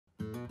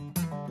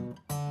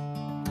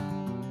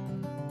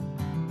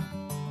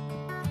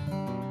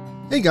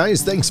Hey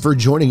guys, thanks for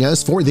joining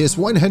us for this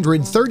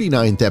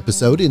 139th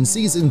episode in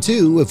Season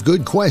 2 of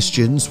Good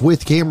Questions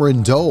with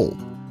Cameron Dole.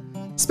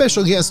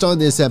 Special guests on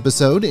this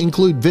episode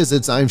include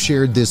visits I've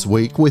shared this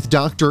week with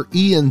Dr.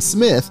 Ian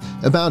Smith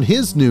about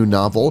his new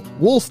novel,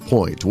 Wolf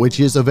Point, which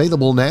is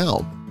available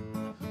now.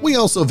 We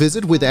also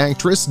visit with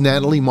actress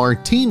Natalie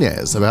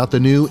Martinez about the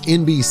new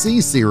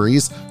NBC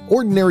series,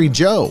 Ordinary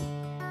Joe.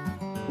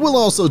 We'll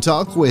also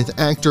talk with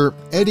actor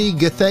Eddie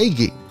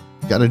Gathegi.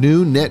 Got a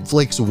new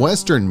Netflix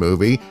Western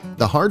movie,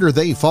 The Harder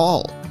They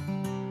Fall.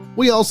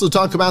 We also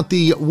talk about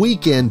the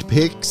weekend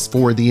picks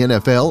for the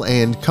NFL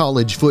and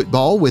college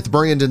football with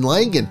Brandon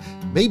Lang and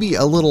maybe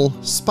a little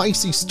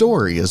spicy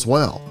story as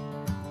well.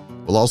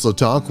 We'll also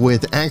talk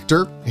with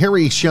actor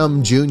Harry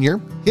Shum Jr.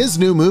 His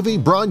new movie,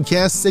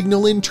 Broadcast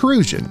Signal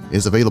Intrusion,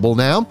 is available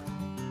now.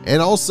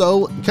 And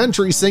also,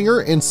 country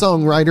singer and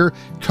songwriter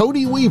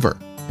Cody Weaver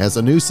has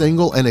a new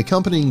single and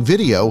accompanying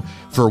video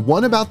for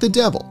One About the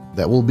Devil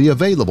that will be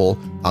available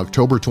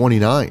October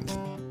 29th.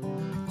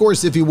 Of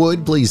course, if you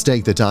would, please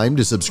take the time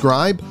to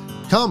subscribe,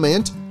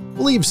 comment,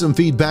 leave some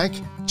feedback,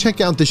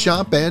 check out the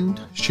shop,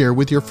 and share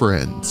with your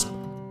friends.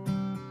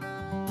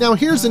 Now,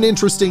 here's an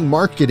interesting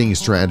marketing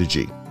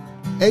strategy.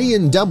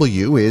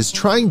 A&W is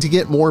trying to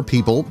get more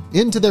people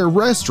into their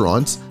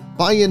restaurants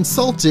by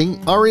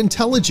insulting our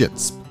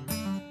intelligence.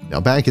 Now,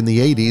 back in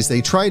the 80s,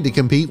 they tried to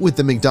compete with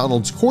the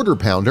McDonald's Quarter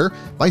Pounder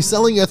by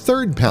selling a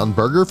third-pound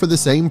burger for the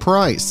same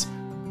price.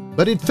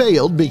 But it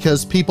failed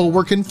because people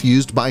were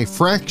confused by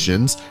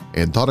fractions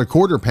and thought a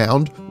quarter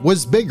pound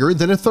was bigger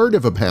than a third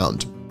of a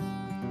pound.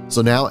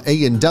 So now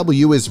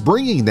A&W is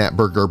bringing that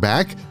burger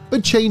back,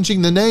 but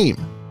changing the name.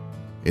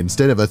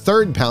 Instead of a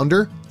third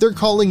pounder, they're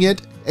calling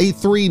it a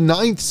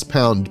 3/9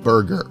 pound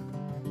burger.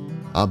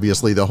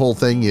 Obviously, the whole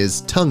thing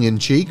is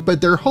tongue-in-cheek, but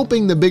they're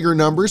hoping the bigger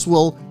numbers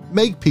will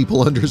make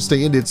people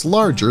understand it's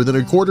larger than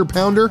a quarter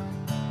pounder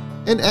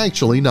and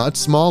actually not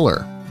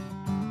smaller.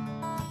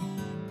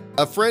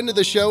 A friend of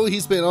the show,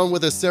 he's been on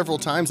with us several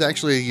times.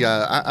 Actually,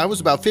 I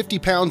was about 50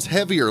 pounds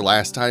heavier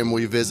last time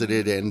we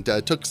visited and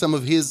took some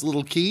of his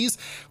little keys.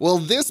 Well,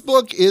 this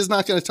book is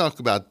not going to talk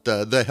about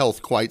the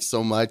health quite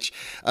so much.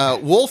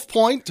 Wolf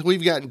Point,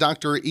 we've got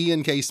Dr.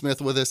 Ian K.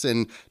 Smith with us.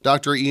 And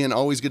Dr. Ian,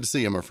 always good to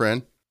see you, my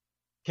friend.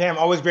 Cam,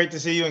 always great to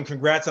see you, and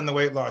congrats on the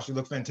weight loss. You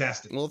look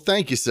fantastic. Well,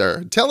 thank you,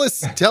 sir. Tell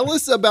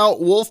us about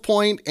Wolf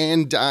Point,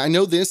 and I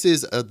know this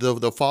is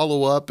the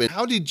follow-up. And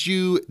how did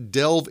you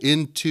delve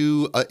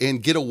into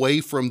and get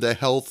away from the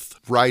health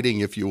writing,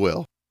 if you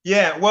will?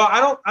 Yeah,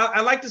 well, I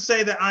like to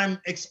say that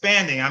I'm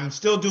expanding. I'm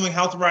still doing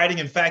health writing.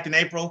 In fact, in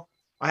April,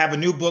 I have a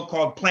new book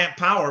called Plant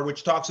Power,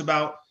 which talks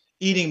about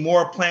eating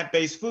more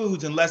plant-based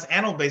foods and less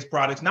animal-based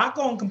products, not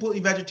going completely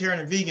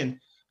vegetarian and vegan,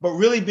 but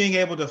really being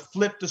able to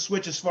flip the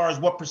switch as far as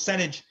what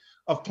percentage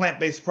of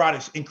plant-based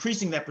products,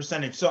 increasing that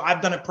percentage. So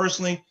I've done it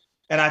personally,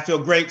 and I feel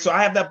great. So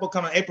I have that book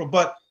coming in April,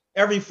 but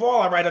every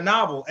fall I write a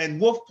novel,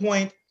 and Wolf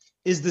Point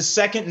is the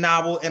second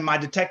novel in my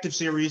detective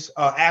series.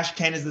 Ash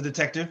Kane is the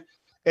detective.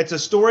 It's a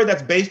story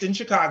that's based in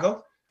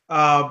Chicago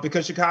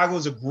because Chicago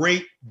is a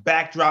great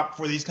backdrop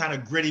for these kind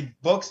of gritty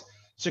books.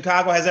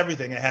 Chicago has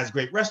everything. It has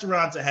great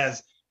restaurants. It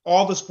has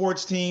all the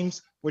sports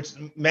teams, which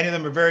many of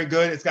them are very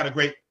good. It's got a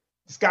great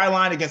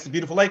skyline against the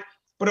beautiful lake,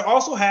 but it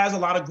also has a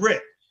lot of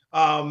grit.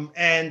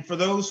 And for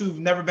those who've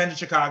never been to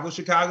Chicago,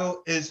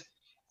 Chicago is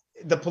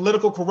the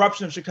political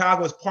corruption of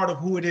Chicago is part of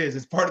who it is.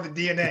 It's part of the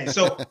DNA.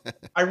 So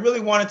I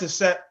really wanted to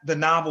set the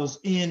novels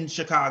in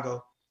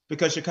Chicago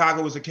because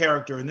Chicago is a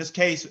character. In this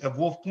case of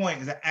Wolf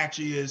Point, it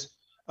actually is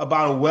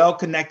about a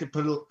well-connected,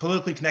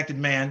 politically connected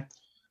man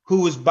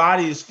whose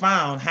body is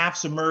found half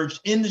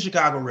submerged in the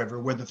Chicago River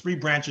where the three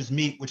branches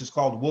meet, which is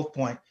called Wolf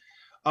Point.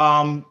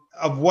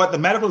 Of what the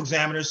medical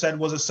examiner said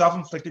was a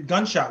self-inflicted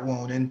gunshot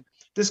wound. And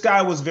this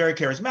guy was very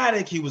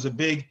charismatic. He was a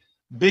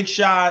big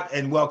shot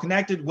and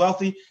well-connected,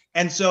 wealthy.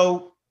 And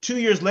so 2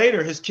 years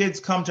later, his kids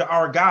come to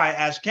our guy,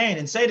 Ash Kane,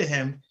 and say to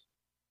him,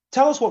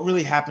 tell us what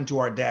really happened to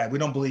our dad. We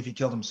don't believe he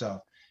killed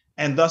himself.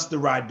 And thus the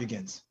ride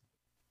begins.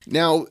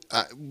 Now,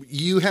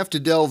 you have to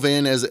delve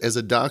in as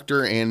a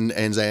doctor and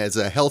as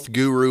a health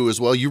guru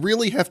as well. You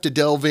really have to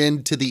delve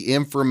into the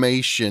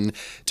information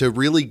to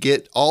really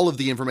get all of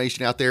the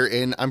information out there.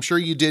 And I'm sure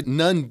you did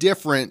none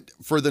different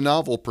for the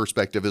novel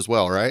perspective as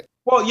well, right?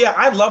 Well, yeah,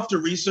 I love to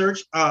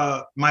research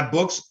my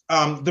books.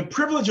 The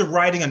privilege of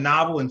writing a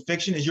novel in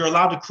fiction is you're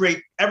allowed to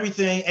create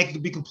everything. It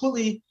can be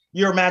completely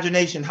your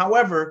imagination.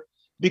 However,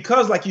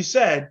 because like you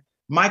said,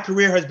 my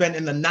career has been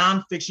in the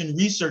nonfiction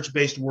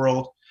research-based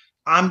world.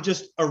 I'm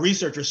just a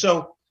researcher.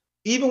 So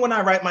even when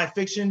I write my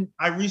fiction,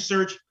 I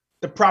research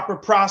the proper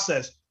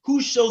process.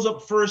 Who shows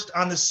up first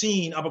on the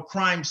scene of a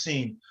crime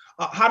scene?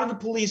 How do the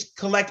police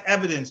collect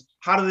evidence?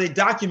 How do they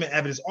document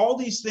evidence? All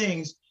these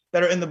things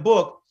that are in the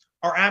book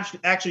are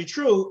actually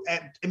true.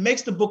 And it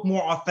makes the book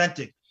more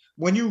authentic.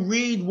 When you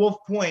read Wolf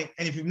Point,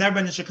 and if you've never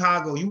been to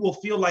Chicago, you will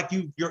feel like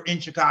you're in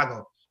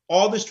Chicago.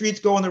 All the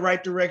streets go in the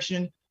right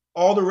direction.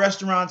 All the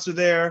restaurants are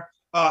there.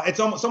 It's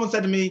almost, someone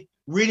said to me,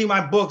 reading my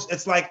books,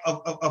 it's like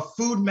a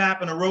food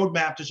map and a road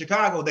map to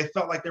Chicago. They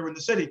felt like they were in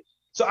the city.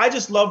 So I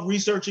just love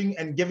researching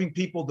and giving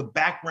people the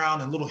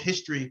background and little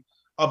history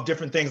of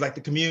different things like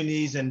the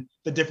communities and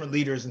the different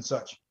leaders and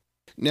such.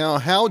 Now,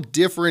 how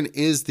different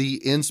is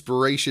the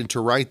inspiration to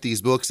write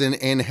these books,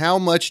 and how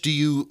much do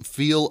you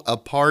feel a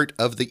part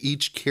of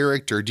each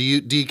character? Do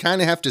you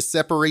kind of have to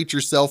separate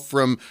yourself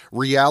from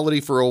reality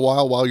for a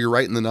while you're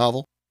writing the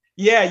novel?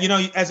 Yeah,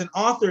 as an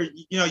author,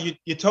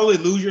 you totally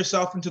lose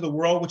yourself into the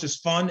world, which is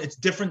fun. It's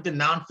different than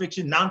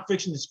nonfiction.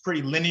 Nonfiction is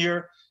pretty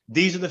linear.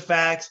 These are the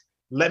facts.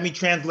 Let me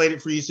translate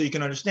it for you so you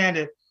can understand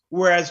it.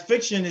 Whereas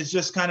fiction is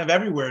just kind of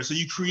everywhere. So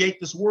you create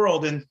this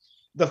world. And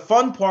the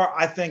fun part,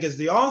 I think, as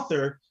the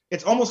author,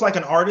 it's almost like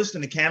an artist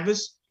in a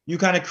canvas. You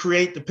kind of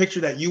create the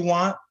picture that you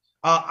want.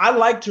 I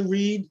like to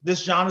read.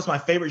 This genre is my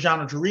favorite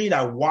genre to read.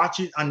 I watch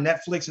it on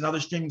Netflix and other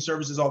streaming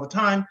services all the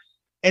time.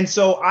 And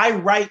so I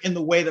write in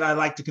the way that I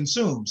like to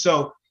consume.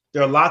 So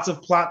there are lots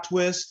of plot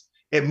twists.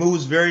 It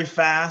moves very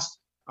fast.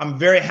 I'm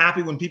very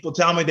happy when people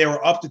tell me they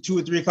were up to 2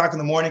 or 3 o'clock in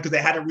the morning because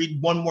they had to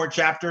read one more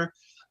chapter.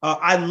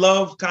 I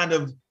love kind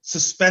of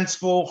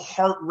suspenseful,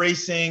 heart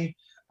racing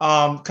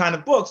kind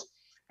of books.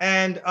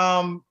 And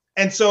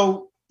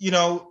so,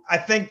 I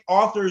think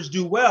authors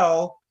do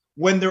well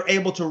when they're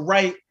able to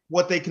write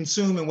what they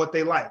consume and what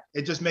they like.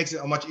 It just makes it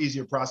a much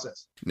easier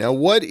process. Now,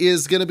 what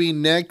is going to be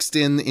next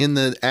in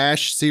the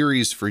Ash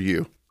series for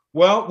you?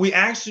 Well, we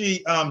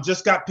actually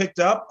just got picked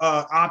up,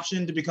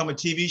 option to become a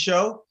TV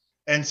show.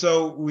 And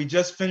so we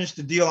just finished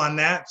the deal on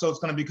that. So it's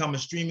going to become a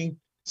streaming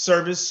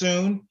service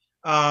soon.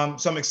 So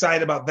I'm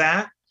excited about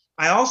that.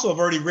 I also have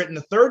already written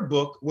a third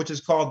book, which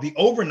is called The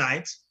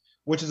Overnights,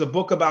 which is a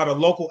book about a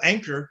local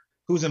anchor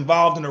who's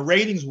involved in a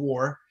ratings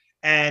war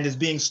and is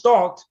being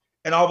stalked.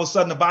 And all of a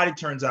sudden the body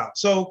turns out.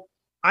 So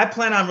I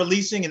plan on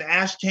releasing an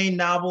Ash Kane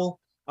novel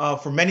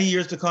for many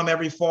years to come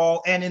every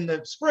fall, and in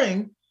the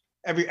spring,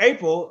 every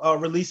April,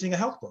 releasing a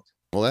health book.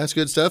 Well, that's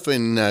good stuff.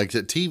 And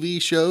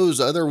TV shows,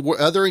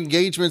 other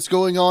engagements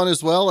going on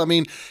as well. I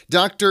mean,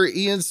 Dr.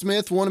 Ian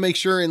Smith, want to make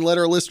sure and let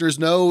our listeners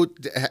know,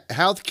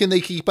 how can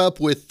they keep up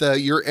with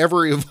your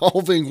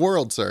ever-evolving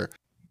world, sir?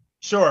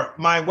 Sure.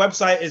 My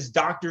website is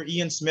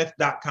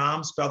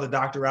driansmith.com, spell the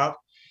doctor out.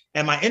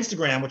 And my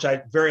Instagram, which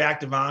I'm very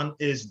active on,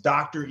 is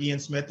Dr. Ian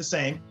Smith, the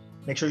same.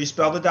 Make sure you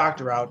spell the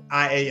doctor out,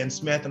 I-A-N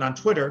Smith. And on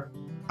Twitter,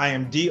 I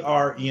am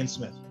Dr. Ian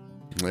Smith.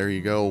 There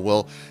you go.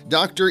 Well,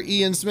 Dr.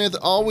 Ian Smith,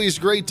 always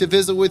great to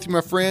visit with you,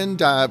 my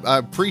friend. I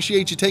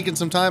appreciate you taking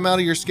some time out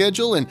of your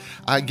schedule, and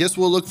I guess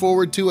we'll look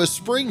forward to a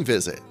spring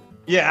visit.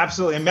 Yeah,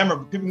 absolutely. And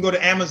remember, people can go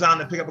to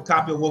Amazon and pick up a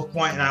copy of Wolf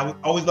Point, and I would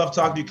always love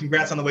talking to you.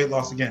 Congrats on the weight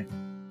loss again.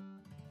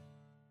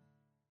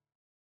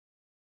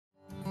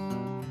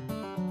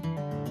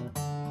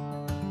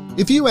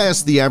 If you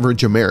asked the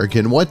average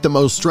American what the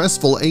most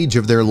stressful age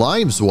of their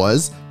lives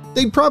was,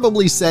 they'd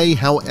probably say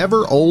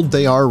however old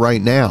they are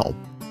right now.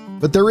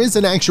 But there is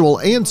an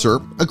actual answer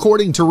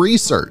according to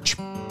research.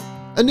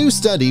 A new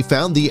study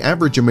found the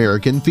average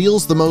American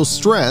feels the most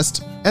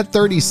stressed at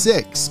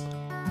 36.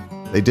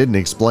 They didn't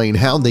explain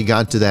how they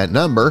got to that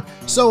number,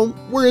 so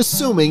we're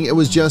assuming it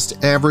was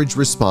just average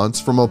response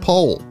from a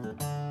poll.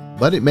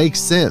 But it makes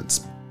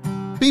sense.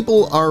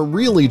 People are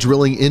really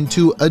drilling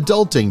into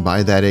adulting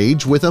by that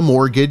age with a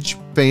mortgage,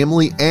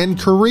 family, and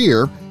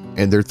career,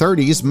 and their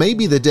 30s may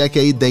be the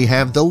decade they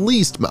have the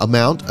least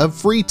amount of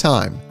free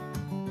time.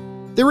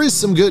 There is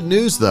some good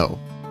news though.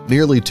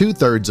 Nearly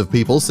 2/3 of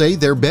people say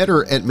they're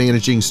better at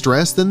managing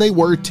stress than they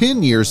were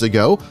 10 years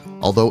ago,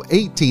 although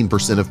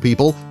 18% of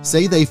people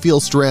say they feel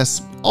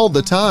stress all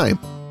the time.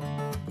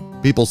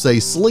 People say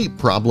sleep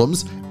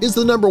problems is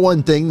the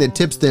 #1 thing that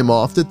tips them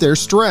off that they're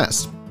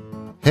stressed.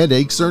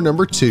 Headaches are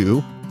number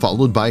 2,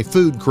 followed by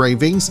food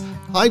cravings,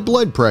 high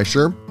blood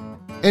pressure,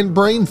 and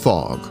brain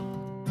fog.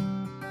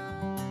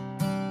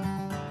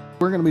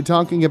 We're going to be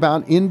talking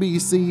about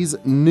NBC's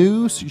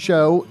new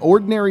show,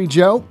 Ordinary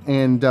Joe,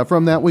 and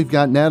from that we've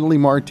got Natalie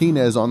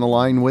Martinez on the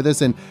line with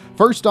us. And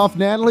first off,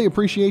 Natalie,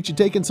 appreciate you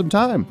taking some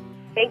time.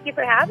 Thank you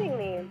for having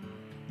me.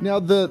 Now,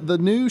 the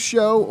new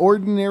show,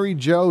 Ordinary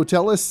Joe,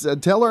 tell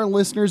our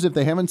listeners, if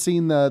they haven't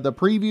seen the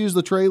previews,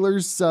 the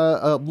trailers,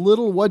 a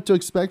little what to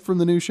expect from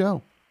the new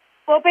show.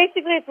 Well,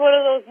 basically, it's one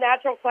of those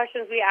natural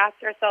questions we ask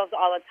ourselves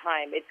all the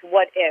time. It's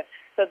what if.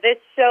 So this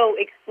show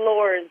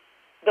explores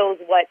those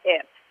what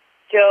ifs.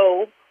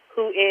 Joe,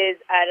 who is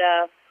at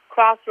a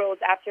crossroads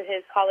after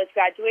his college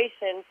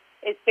graduation,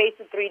 is faced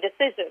with 3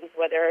 decisions,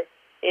 whether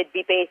it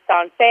be based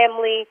on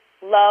family,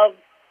 love,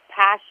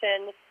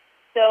 passion.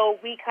 So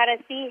we kind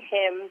of see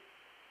him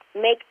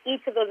make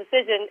each of those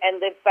decisions and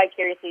live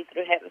vicariously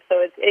through him.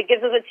 So it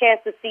gives us a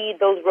chance to see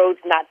those roads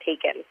not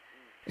taken.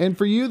 And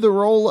for you, the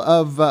role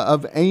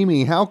of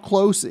Amy, how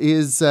close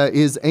is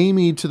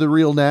Amy to the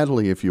real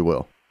Natalie, if you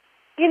will?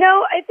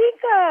 I think,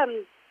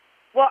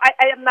 well,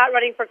 I am not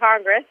running for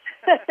Congress.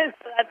 So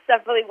that's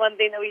definitely one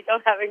thing that we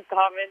don't have in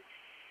common.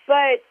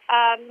 But,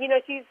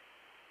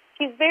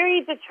 she's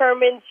very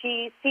determined.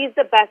 She sees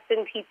the best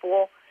in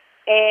people.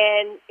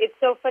 And it's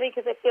so funny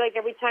because I feel like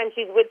every time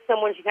she's with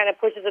someone, she kind of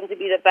pushes them to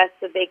be the best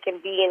that they can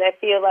be. And I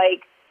feel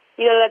like,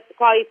 that's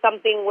probably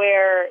something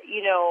where,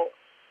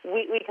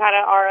 we kind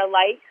of are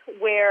alike,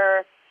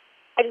 where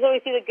I just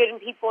always see the good in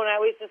people, and I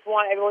always just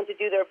want everyone to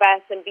do their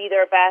best and be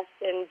their best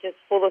and just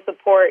full of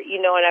support,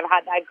 and I've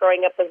had that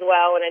growing up as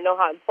well, and I know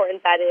how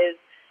important that is.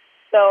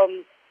 So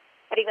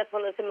I think that's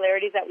one of the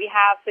similarities that we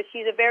have. But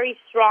she's a very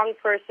strong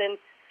person.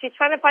 She's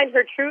trying to find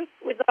her truth,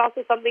 which is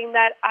also something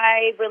that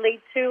I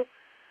relate to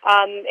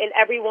in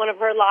every one of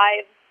her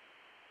lives.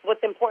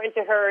 What's important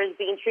to her is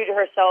being true to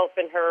herself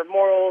and her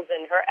morals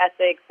and her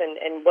ethics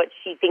and what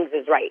she thinks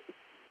is right.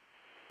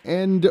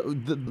 And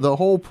the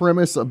whole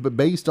premise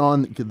based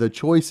on the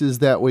choices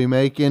that we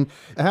make. And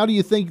how do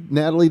you think,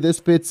 Natalie, this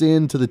fits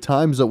into the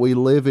times that we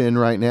live in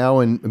right now,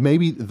 and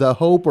maybe the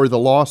hope or the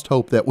lost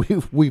hope that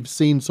we've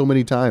seen so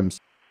many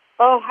times?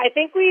 Oh, I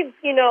think we've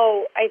seen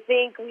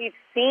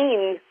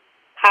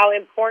how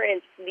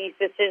important these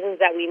decisions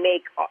that we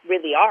make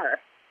really are,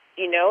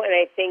 and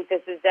I think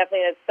this is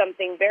definitely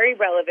something very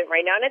relevant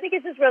right now. And I think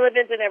it's just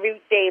relevant in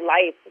everyday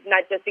life,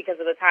 not just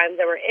because of the times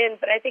that we're in,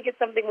 but I think it's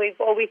something we've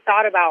always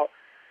thought about.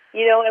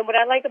 And what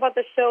I like about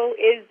the show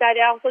is that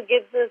it also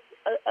gives us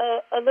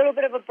a little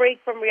bit of a break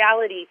from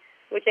reality,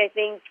 which I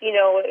think,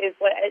 is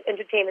what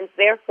entertainment's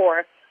there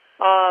for.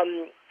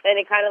 And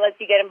it kind of lets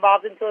you get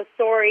involved into a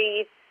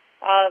story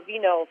of,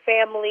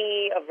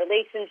 family, of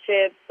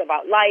relationships,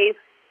 about life,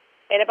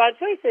 and about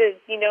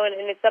choices,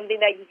 and it's something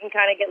that you can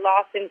kind of get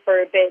lost in for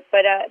a bit.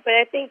 But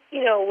I think,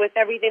 with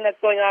everything that's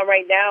going on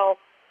right now,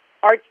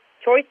 our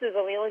choices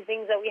are the only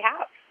things that we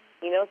have,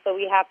 so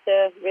we have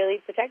to really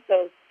protect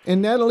those.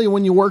 And Natalie,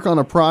 when you work on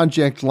a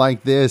project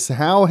like this,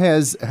 how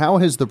has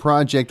the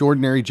project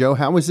Ordinary Joe,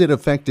 how has it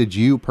affected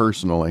you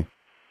personally?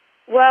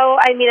 Well,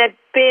 I've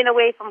been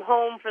away from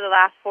home for the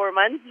last 4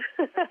 months.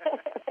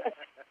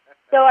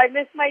 So I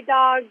miss my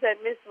dogs, I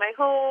miss my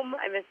home,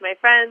 I miss my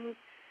friends.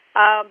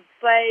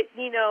 But,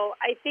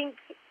 I think,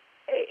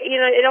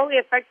 it only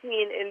affects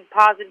me in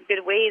positive,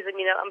 good ways.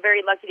 I'm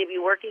very lucky to be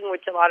working,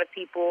 which a lot of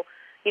people,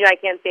 I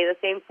can't say the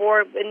same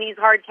for in these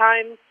hard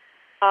times.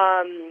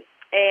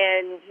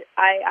 And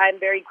I'm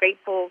very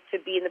grateful to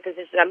be in the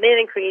position I'm in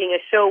and creating a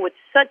show with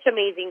such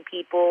amazing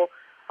people.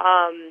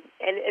 And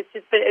it's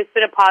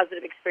been a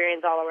positive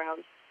experience all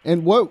around.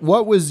 And what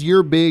was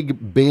your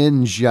big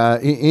binge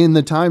in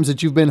the times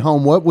that you've been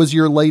home? What was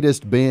your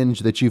latest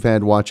binge that you've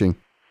had watching?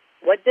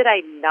 What did I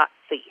not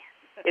see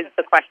is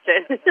the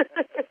question.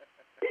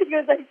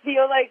 Because I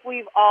feel like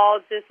we've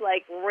all just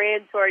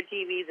ran to our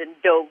TVs and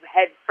dove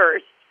head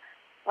first.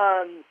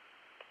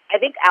 I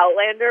think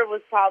Outlander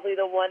was probably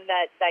the one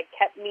that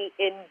kept me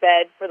in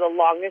bed for the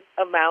longest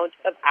amount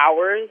of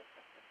hours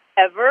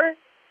ever.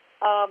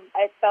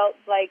 I felt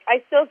like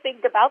I still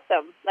think about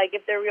them,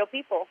 if they're real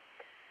people.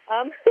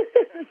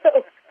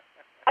 So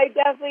I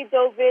definitely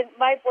dove in.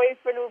 My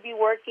boyfriend would be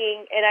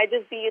working, and I'd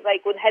just be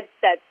with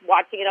headsets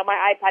watching it on my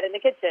iPad in the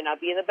kitchen. I'd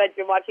be in the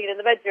bedroom watching it in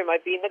the bedroom.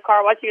 I'd be in the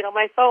car watching it on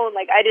my phone.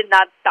 I did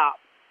not stop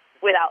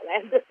with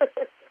Outlander.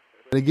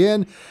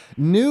 Again,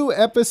 new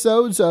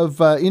episodes of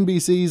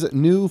NBC's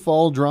new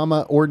fall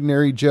drama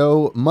Ordinary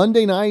Joe,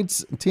 Monday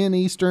nights, 10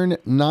 Eastern,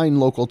 9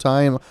 local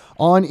time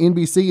on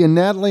NBC. And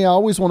Natalie, I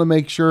always want to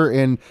make sure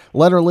and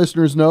let our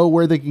listeners know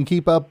where they can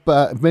keep up,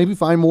 maybe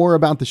find more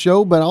about the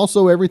show, but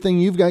also everything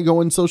you've got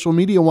going social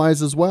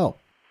media-wise as well.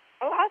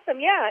 Oh, awesome.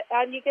 Yeah.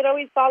 You can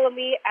always follow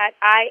me at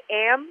I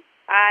am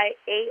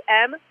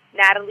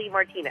Natalie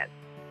Martinez.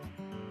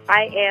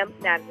 I am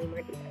Natalie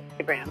Martinez.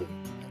 Instagram.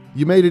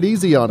 You made it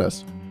easy on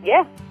us.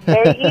 Yeah,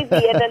 very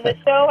easy. And then the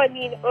show,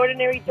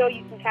 Ordinary Joe,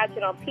 you can catch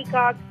it on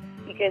Peacock.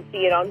 You can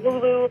see it on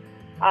Hulu.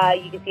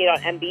 You can see it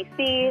on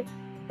NBC.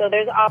 So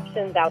there's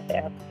options out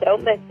there.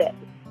 Don't miss it.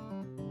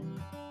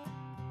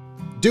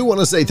 Do want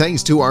to say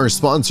thanks to our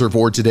sponsor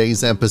for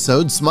today's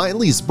episode,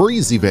 Smiley's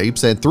Breezy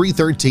Vapes at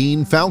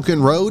 313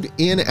 Falcon Road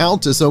in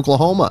Altus,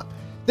 Oklahoma.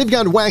 They've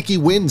got Wacky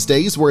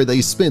Wednesdays where they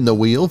spin the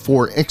wheel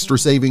for extra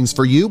savings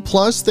for you,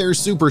 plus their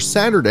Super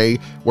Saturday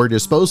where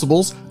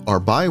disposables are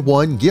buy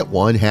one, get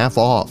one half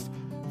off.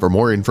 For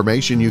more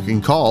information, you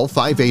can call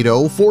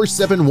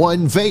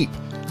 580-471-VAPE.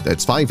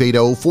 That's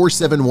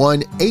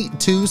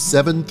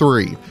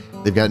 580-471-8273.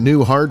 They've got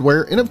new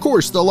hardware and, of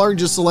course, the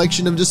largest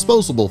selection of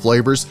disposable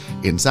flavors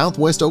in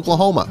Southwest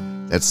Oklahoma.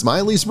 That's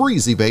Smiley's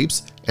Breezy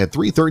Vapes at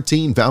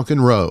 313 Falcon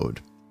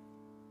Road.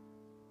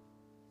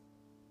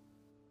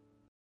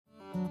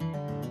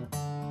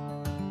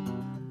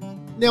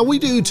 Now, we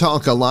do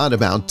talk a lot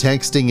about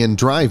texting and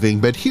driving,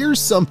 but here's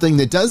something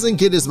that doesn't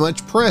get as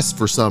much press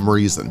for some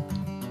reason.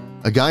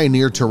 A guy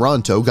near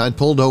Toronto got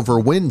pulled over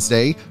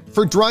Wednesday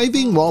for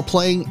driving while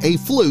playing a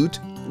flute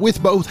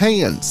with both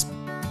hands.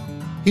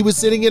 He was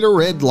sitting at a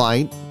red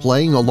light,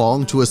 playing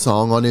along to a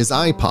song on his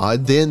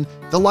iPod, then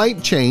the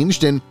light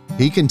changed and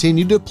he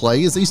continued to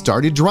play as he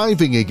started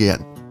driving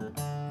again.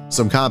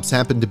 Some cops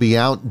happened to be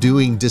out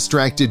doing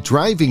distracted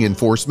driving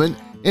enforcement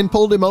and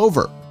pulled him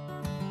over.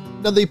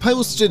 Now, they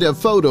posted a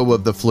photo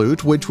of the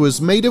flute, which was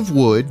made of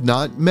wood,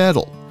 not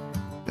metal.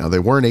 Now, they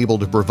weren't able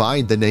to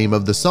provide the name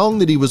of the song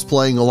that he was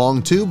playing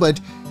along to, but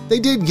they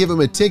did give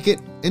him a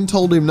ticket and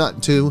told him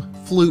not to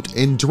flute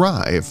and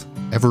drive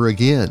ever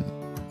again.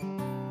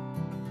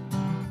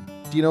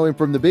 You know him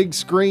from the big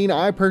screen.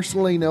 I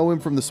personally know him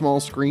from the small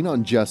screen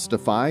on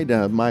Justified,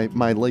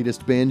 my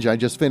latest binge I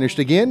just finished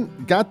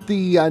again. Got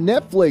the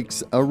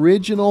Netflix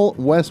original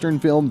Western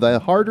film, The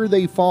Harder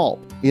They Fall,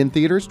 in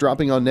theaters,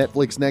 dropping on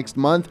Netflix next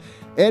month.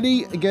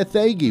 Eddie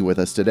Gathegi with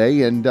us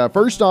today. And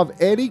first off,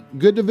 Eddie,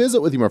 good to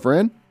visit with you, my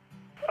friend.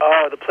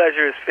 Oh, the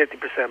pleasure is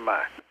 50%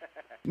 mine.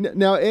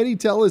 Now, Eddie,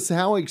 tell us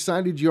how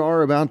excited you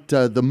are about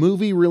the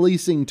movie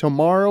releasing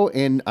tomorrow.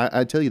 And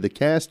I tell you, the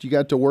cast you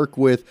got to work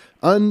with,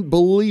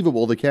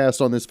 unbelievable, the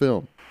cast on this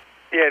film.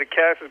 Yeah, the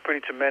cast is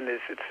pretty tremendous.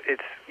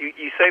 It's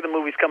you say the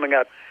movie's coming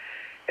up,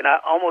 and I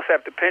almost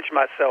have to pinch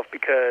myself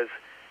because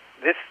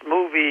this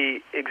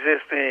movie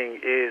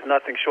existing is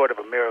nothing short of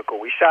a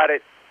miracle. We shot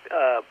it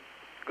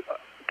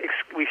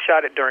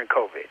during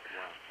COVID.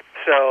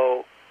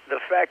 So the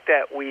fact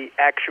that we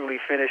actually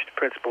finished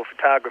principal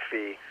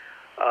photography,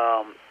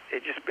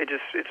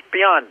 it's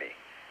beyond me.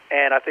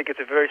 And I think it's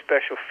a very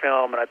special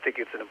film, and I think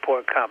it's an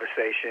important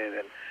conversation,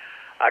 and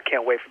I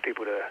can't wait for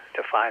people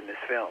to find this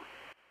film.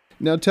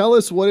 Now tell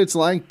us what it's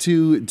like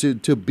to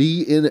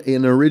be in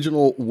an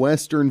original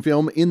Western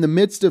film in the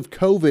midst of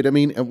COVID. I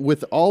mean,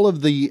 with all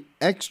of the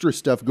extra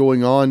stuff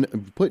going on,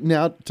 putting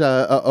out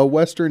a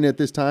Western at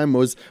this time,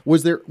 was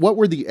there, what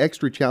were the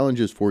extra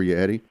challenges for you,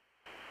 Eddie?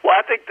 Well,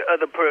 I think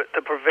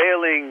the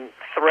prevailing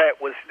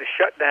threat was the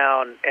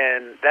shutdown,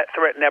 and that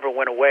threat never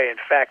went away. In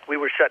fact, we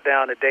were shut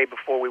down the day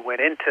before we went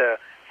into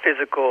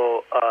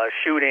physical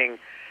shooting,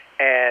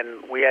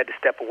 and we had to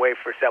step away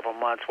for several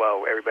months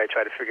while everybody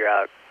tried to figure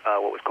out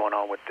what was going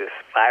on with this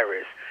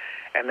virus.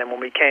 And then when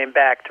we came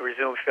back to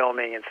resume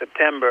filming in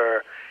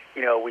September,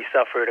 we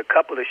suffered a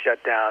couple of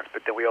shutdowns,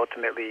 but then we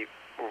ultimately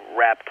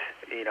wrapped,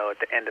 at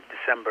the end of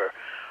December.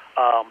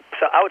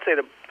 So I would say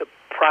the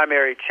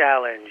primary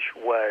challenge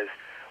was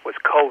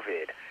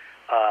COVID,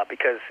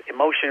 because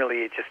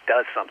emotionally it just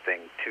does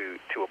something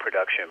to a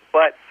production.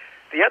 But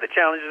the other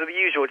challenges are the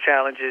usual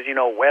challenges,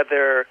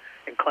 weather,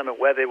 inclement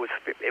weather. It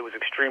was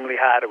extremely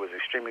hot. It was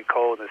extremely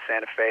cold in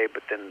Santa Fe,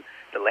 but then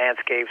the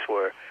landscapes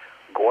were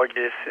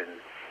gorgeous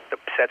and the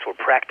sets were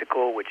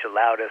practical, which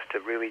allowed us to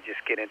really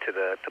just get into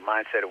the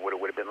mindset of what it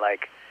would have been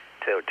like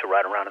to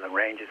ride around in the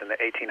ranges in the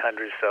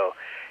 1800s. So,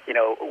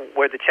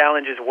 where the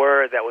challenges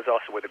were, that was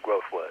also where the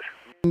growth was.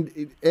 And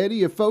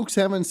Eddie, if folks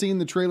haven't seen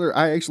the trailer,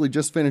 I actually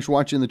just finished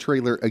watching the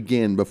trailer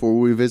again before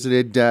we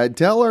visited.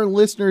 Tell our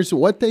listeners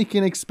what they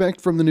can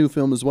expect from the new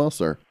film as well,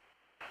 sir.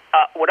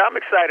 What I'm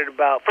excited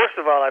about, first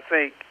of all, I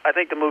think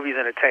the movie's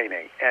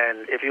entertaining,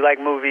 and if you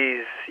like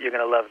movies, you're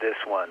going to love this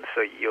one.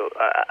 So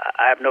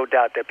I have no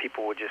doubt that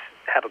people will just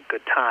have a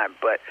good time.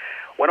 But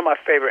one of my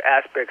favorite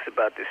aspects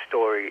about this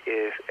story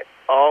is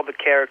all the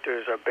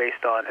characters are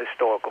based on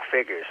historical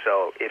figures.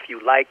 So if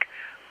you like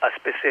a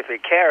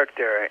specific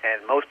character,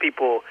 and most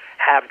people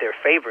have their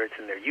favorites,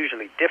 and they're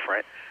usually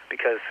different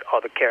because all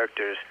the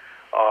characters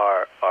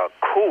are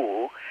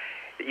cool,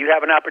 you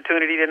have an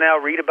opportunity to now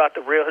read about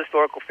the real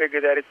historical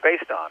figure that it's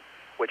based on,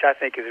 which I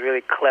think is a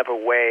really clever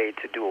way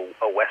to do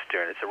a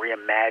Western. It's a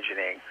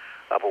reimagining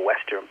of a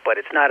Western, but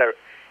it's not a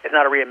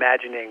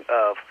reimagining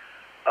of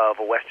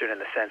a Western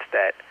in the sense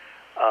that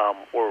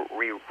we're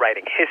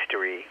rewriting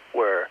history.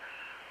 We're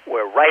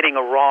righting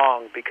a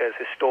wrong because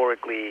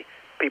historically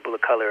people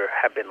of color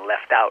have been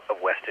left out of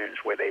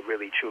Westerns where they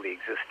really truly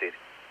existed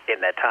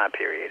in that time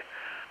period.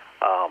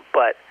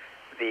 But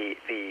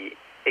the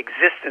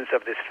existence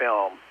of this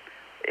film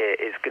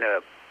is going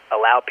to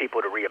allow people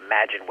to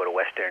reimagine what a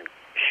Western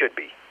should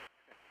be.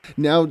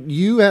 Now,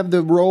 you have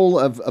the role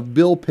of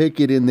Bill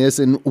Pickett in this,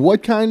 and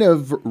what kind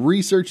of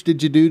research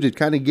did you do to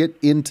kind of get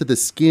into the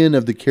skin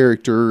of the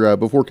character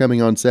before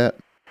coming on set?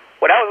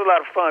 Well, that was a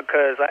lot of fun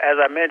because, as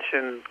I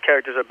mentioned,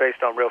 characters are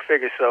based on real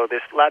figures, so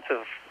there's lots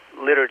of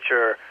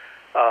literature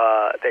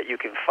that you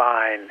can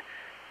find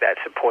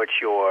that supports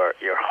your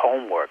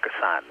homework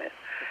assignment.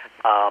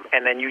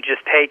 And then you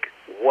just take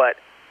what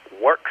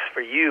works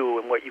for you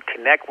and what you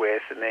connect with,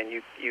 and then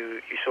you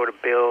sort of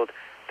build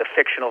the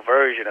fictional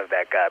version of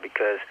that guy,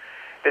 because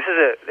this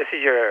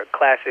is your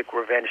classic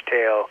revenge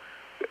tale,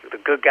 the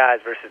good guys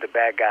versus the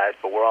bad guys,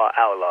 but we're all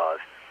outlaws.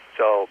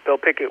 So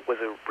Bill Pickett was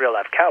a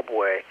real-life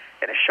cowboy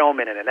and a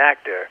showman and an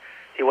actor.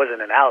 He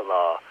wasn't an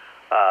outlaw,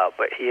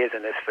 but he is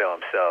in this film.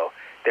 So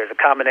there's a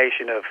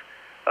combination of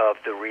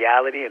the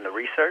reality and the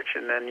research,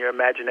 and then your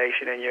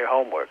imagination and your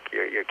homework,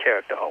 your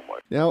character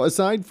homework. Now,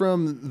 aside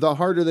from The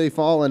Harder They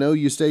Fall, I know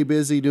you stay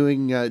busy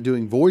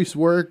doing voice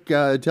work,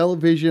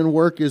 television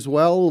work as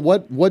well.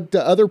 What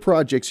other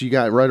projects you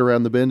got right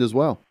around the bend as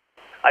well?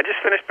 I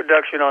just finished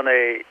production on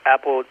a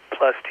Apple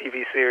Plus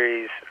TV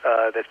series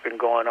that's been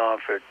going on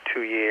for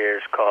 2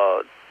 years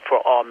called For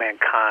All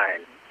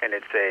Mankind, and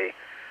it's a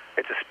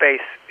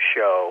space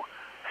show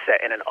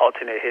set in an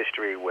alternate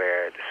history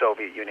where the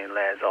Soviet Union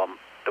lands on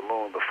the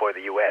moon before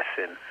the U.S.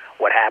 and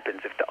what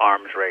happens if the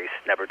arms race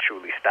never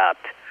truly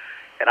stopped.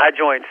 And I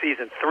joined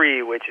season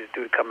 3, which is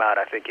due to come out,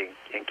 I think,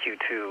 in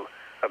Q2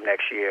 of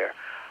next year.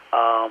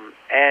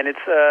 And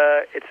it's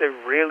a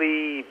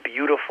really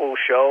beautiful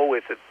show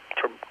with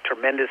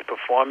tremendous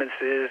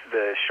performances.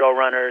 The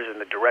showrunners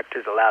and the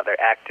directors allow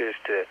their actors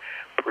to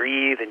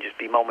breathe and just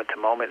be moment to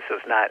moment. So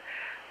it's not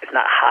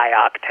high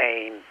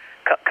octane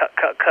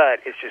cut.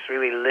 It's just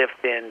really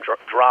lived in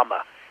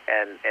drama.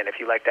 And if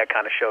you like that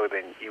kind of show,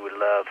 then you would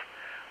love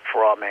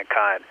For All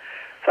Mankind.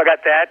 So I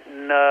got that,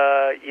 and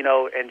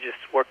and just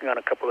working on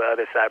a couple of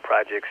other side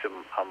projects.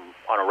 I'm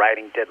on a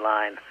writing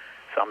deadline,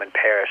 so I'm in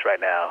Paris right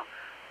now,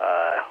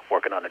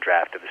 working on the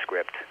draft of the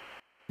script.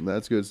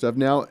 That's good stuff.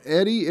 Now,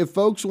 Eddie, if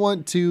folks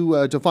want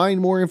to find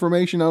more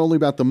information, not only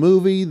about the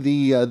movie,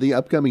 the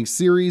upcoming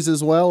series,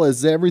 as well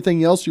as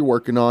everything else you're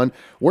working on,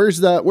 where's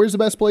the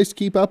best place to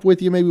keep up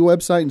with you, maybe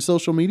website and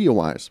social media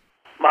wise?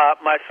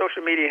 My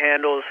social media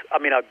handles, I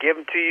mean, I'll give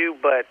them to you,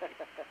 but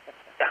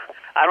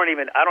I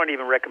don't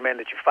even recommend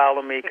that you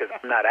follow me because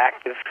I'm not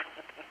active.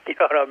 You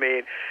know what I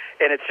mean?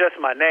 And it's just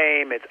my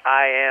name. It's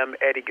I am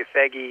Eddie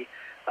Gathegi,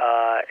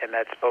 and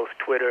that's both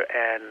Twitter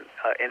and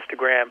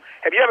Instagram.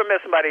 Have you ever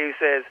met somebody who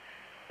says,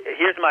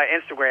 "Here's my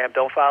Instagram,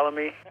 don't follow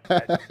me"?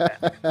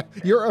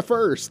 You're a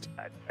first.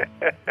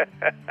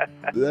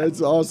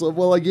 That's awesome.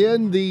 Well,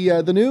 again,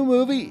 the new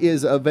movie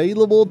is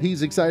available.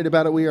 He's excited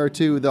about it. We are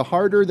too. The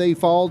Harder They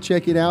Fall.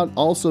 Check it out.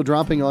 Also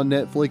dropping on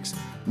Netflix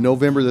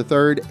November the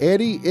 3rd.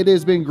 Eddie, it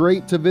has been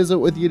great to visit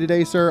with you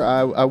today, sir.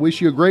 I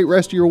wish you a great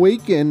rest of your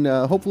week, and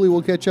hopefully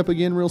we'll catch up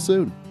again real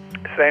soon.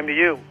 Same to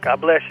you.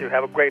 God bless you.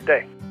 Have a great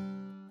day.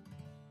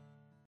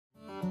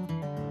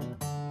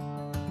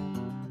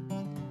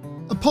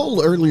 A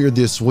poll earlier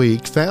this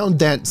week found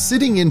that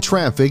sitting in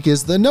traffic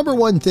is the number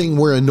one thing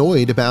we're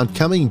annoyed about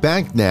coming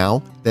back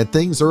now that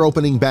things are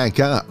opening back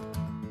up.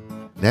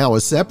 Now,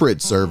 a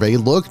separate survey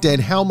looked at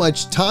how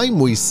much time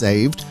we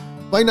saved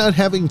by not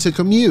having to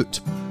commute.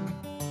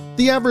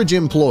 The average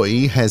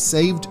employee has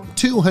saved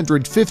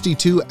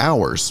 252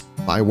 hours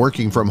by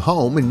working from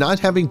home and not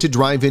having to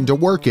drive into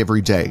work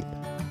every day.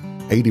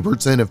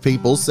 80% of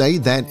people say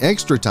that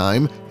extra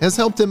time has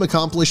helped them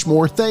accomplish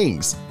more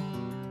things.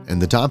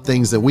 And the top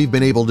things that we've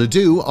been able to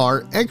do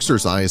are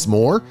exercise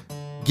more,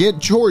 get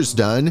chores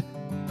done,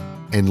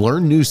 and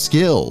learn new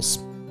skills.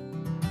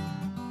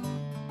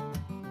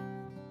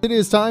 It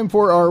is time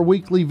for our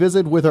weekly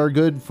visit with our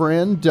good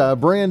friend,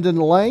 Brandon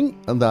Lang,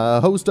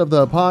 the host of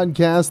the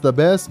podcast, The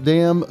Best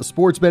Damn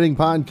Sports Betting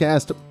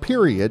Podcast,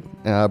 period.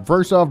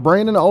 First off,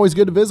 Brandon, always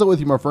good to visit with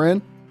you, my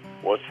friend.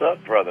 What's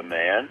up, brother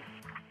man?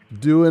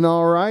 Doing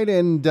all right,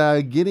 and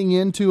getting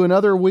into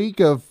another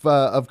week of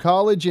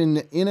college and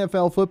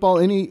NFL football.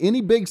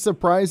 Any big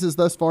surprises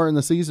thus far in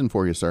the season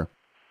for you, sir?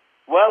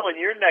 Well, in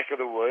your neck of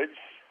the woods,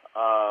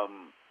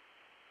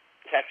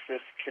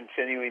 Texas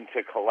continuing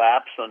to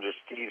collapse under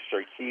Steve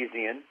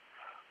Sarkisian,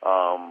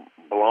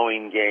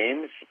 blowing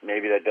games.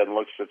 Maybe that doesn't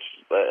look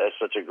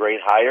such a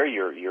great hire.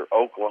 Your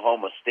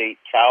Oklahoma State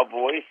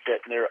Cowboys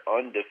sitting there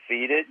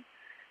undefeated,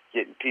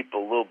 getting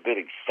people a little bit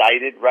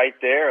excited right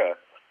there.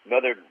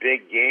 Another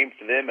big game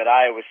for them at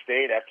Iowa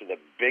State after the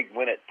big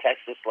win at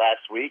Texas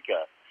last week.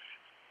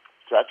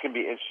 So that's going to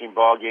be an interesting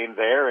ball game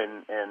there.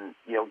 And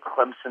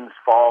Clemson's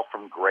fall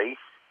from grace.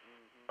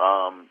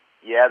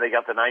 They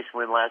got the nice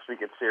win last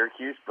week at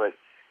Syracuse, but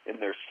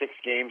in their 6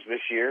 games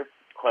this year,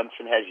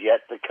 Clemson has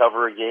yet to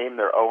cover a game.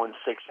 They're 0-6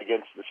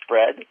 against the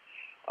spread.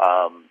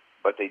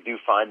 But they do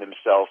find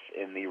themselves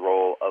in the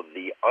role of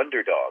the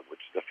underdog,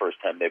 which is the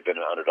first time they've been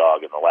an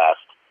underdog in the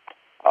last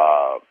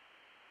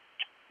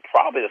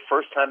probably the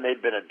first time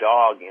they've been a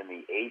dog in the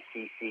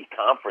ACC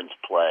conference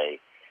play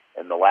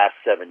in the last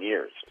 7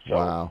 years. So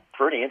wow.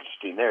 Pretty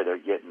interesting there.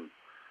 They're getting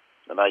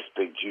a nice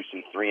big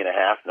juicy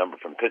 3.5 number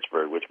from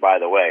Pittsburgh, which, by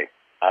the way,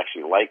 I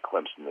actually like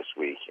Clemson this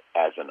week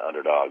as an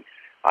underdog.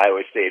 I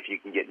always say if you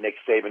can get Nick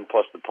Saban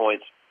plus the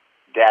points,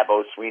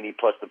 Dabo Swinney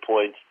plus the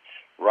points,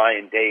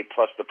 Ryan Day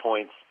plus the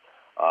points,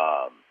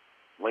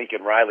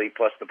 Lincoln Riley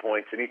plus the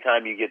points,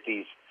 anytime you get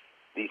these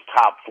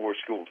top 4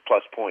 schools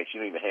plus points,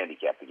 you don't even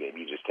handicap the game.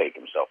 You just take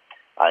them. So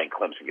I think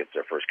Clemson gets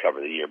their first cover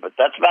of the year. But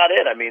that's about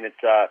it. I mean,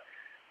 it's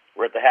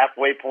we're at the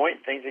halfway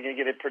point. Things are going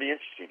to get pretty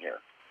interesting here.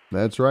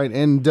 That's right.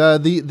 And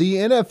the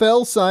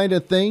NFL side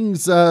of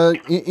things,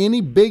 any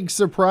big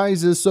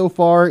surprises so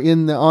far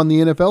on the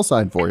NFL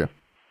side for you?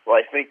 Well,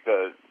 I think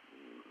the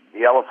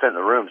elephant in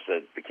the room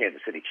is the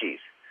Kansas City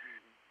Chiefs.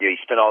 You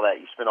spend all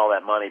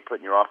that money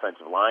putting your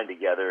offensive line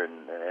together,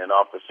 and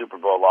off the Super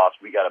Bowl loss,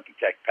 we got to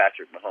protect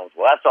Patrick Mahomes.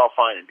 Well, that's all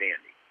fine and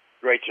dandy.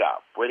 Great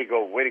job. Way to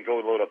go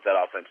load up that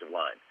offensive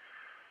line.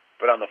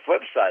 But on the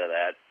flip side of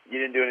that, you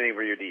didn't do anything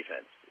for your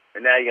defense.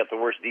 And now you got the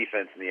worst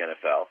defense in the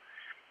NFL.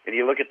 And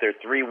you look at their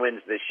 3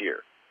 wins this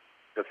year.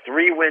 The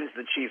 3 wins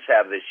the Chiefs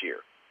have this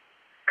year.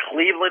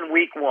 Cleveland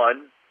week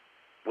 1,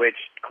 which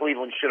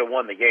Cleveland should have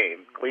won the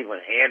game.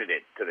 Cleveland handed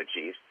it to the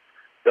Chiefs.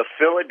 The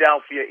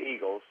Philadelphia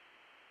Eagles,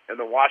 and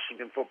the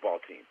Washington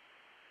football team.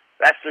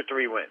 That's their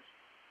 3 wins.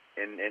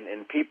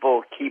 And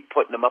people keep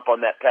putting them up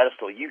on that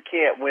pedestal. You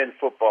can't win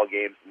football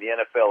games in the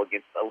NFL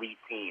against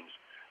elite teams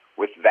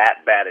with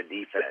that bad a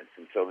defense.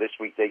 And so this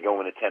week they go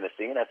into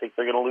Tennessee, and I think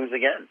they're going to lose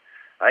again.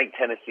 I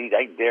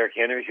think Derrick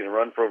Henry's going to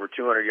run for over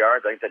 200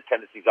 yards. I think that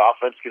Tennessee's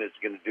offense is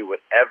going to do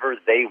whatever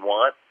they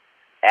want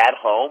at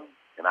home.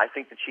 And I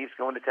think the Chiefs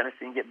go into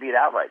Tennessee and get beat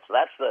outright. So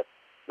that's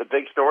the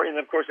big story. And,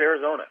 of course,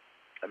 Arizona.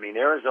 I mean,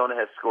 Arizona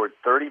has scored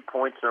 30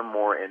 points or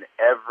more in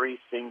every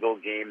single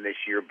game this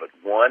year but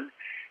one,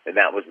 and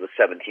that was the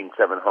 17-7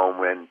 home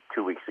win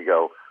 2 weeks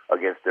ago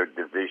against their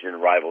division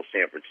rival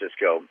San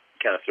Francisco.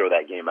 Kind of throw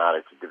that game out.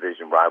 It's a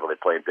division rival. They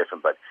play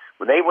different. But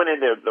when they went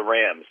into the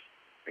Rams,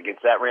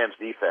 against that Rams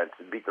defense,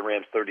 and beat the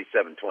Rams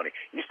 37-20,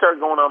 you start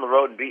going on the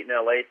road and beating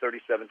L.A.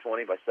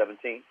 37-20 by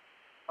 17,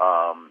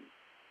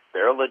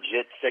 they're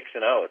legit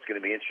 6-0. It's going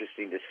to be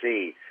interesting to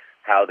see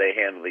how they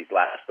handle these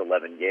last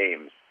 11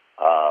 games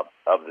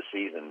of the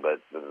season.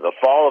 But the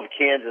fall of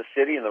Kansas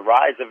City and the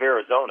rise of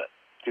Arizona,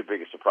 two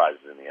biggest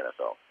surprises in the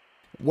NFL.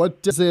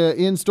 What is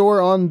in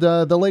store on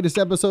the latest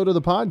episode of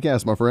the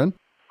podcast, my friend?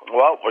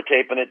 Well, we're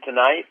taping it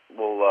tonight.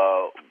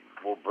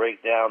 We'll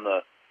break down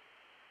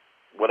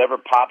whatever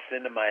pops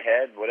into my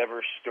head,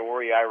 whatever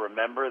story I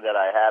remember that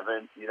I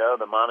haven't,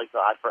 the Monica.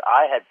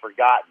 I had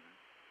forgotten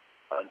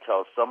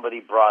until somebody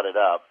brought it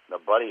up, a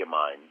buddy of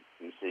mine.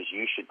 He says,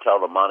 you should tell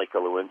the Monica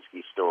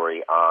Lewinsky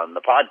story on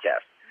the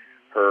podcast.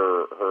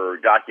 Her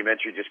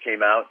documentary just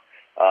came out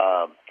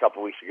a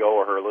couple weeks ago,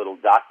 or her little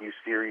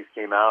docu-series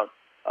came out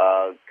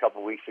a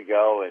couple weeks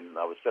ago, and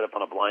I was set up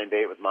on a blind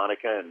date with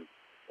Monica, and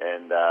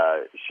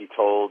she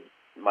told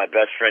my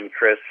best friend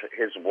Chris,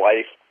 his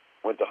wife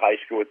went to high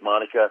school with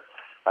Monica.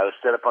 I was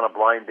set up on a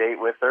blind date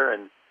with her,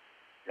 and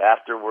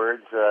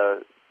afterwards,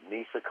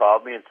 Nisa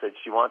called me and said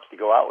she wants to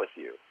go out with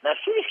you. Now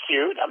she's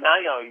cute. I'm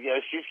not,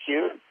 she's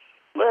cute,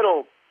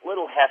 little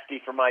hefty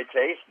for my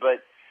taste,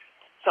 but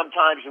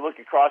sometimes you look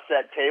across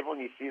that table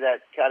and you see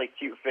that kind of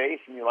cute face,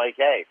 and you're like,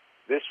 hey,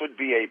 this would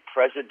be a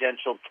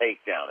presidential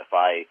takedown if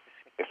I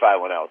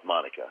went out with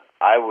Monica.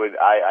 I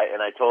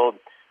told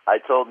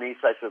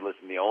Nisa, I said,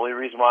 listen, the only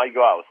reason why I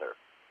go out with her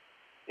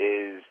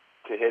is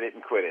to hit it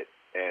and quit it,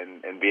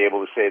 and be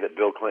able to say that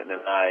Bill Clinton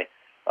and I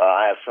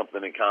have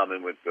something in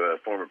common with the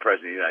former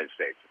president of the United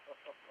States.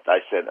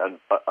 I said,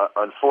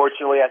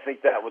 unfortunately, I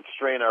think that would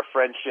strain our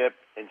friendship.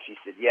 And she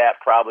said, yeah, it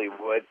probably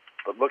would.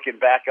 But looking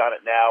back on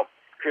it now,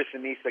 Chris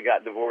and Nisa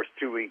got divorced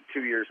 2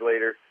 years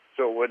later,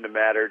 so it wouldn't have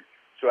mattered.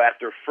 So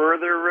after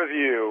further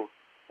review,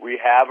 we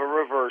have a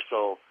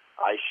reversal.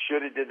 I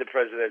should have did the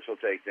presidential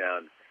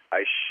takedown.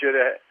 I should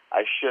have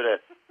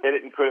hit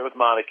it and quit it with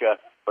Monica,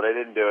 but I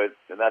didn't do it,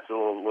 and that's a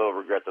little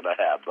regret that I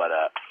have. But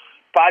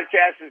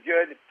podcast is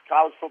good.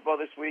 College football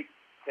this week.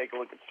 Take a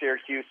look at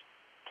Syracuse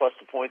plus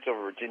the points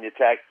over Virginia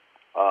Tech.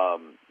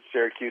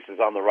 Syracuse is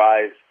on the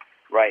rise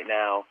right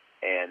now,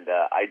 and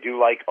I do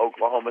like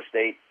Oklahoma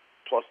State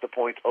plus the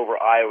points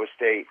over Iowa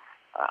State.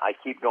 I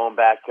keep going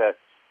back to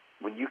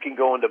when you can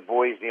go into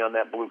Boise on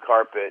that blue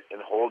carpet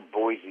and hold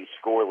Boise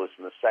scoreless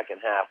in the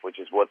second half, which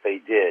is what they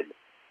did.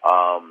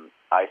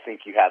 I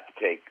think you have to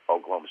take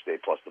Oklahoma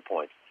State plus the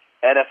points.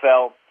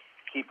 NFL,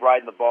 keep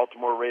riding the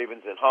Baltimore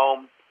Ravens at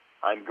home.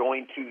 I'm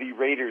going to the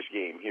Raiders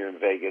game here in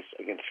Vegas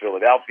against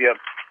Philadelphia.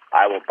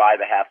 I will buy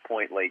the half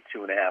point, lay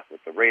 2.5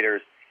 with the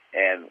Raiders.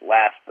 And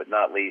last but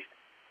not least,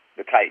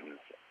 the Titans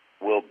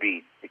will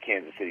beat the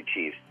Kansas City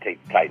Chiefs.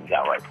 Take the Titans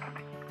outright.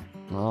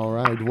 All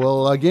right.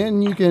 Well,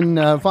 again, you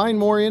can find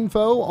more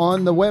info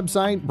on the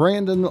website,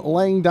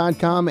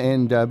 brandonlang.com,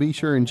 and be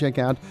sure and check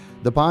out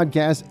the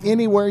podcast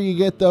anywhere you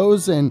get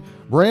those. And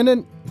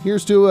Brandon,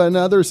 here's to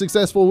another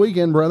successful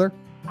weekend, brother.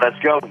 Let's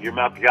go. Your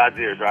mouth to God's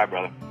ears. All right,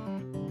 brother.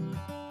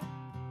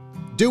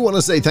 Do want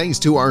to say thanks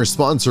to our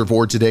sponsor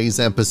for today's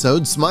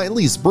episode,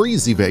 Smiley's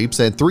Breezy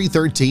Vapes at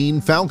 313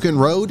 Falcon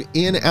Road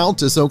in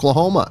Altus,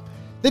 Oklahoma.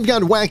 They've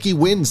got Wacky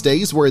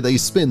Wednesdays where they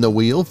spin the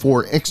wheel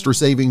for extra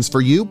savings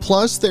for you,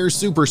 plus their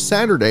Super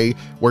Saturday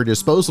where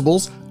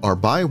disposables are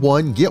buy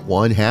one, get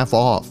one half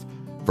off.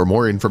 For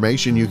more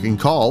information, you can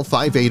call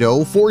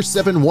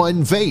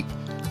 580-471-VAPE.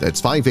 That's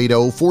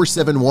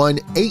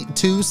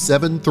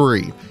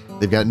 580-471-8273.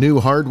 They've got new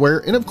hardware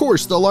and, of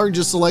course, the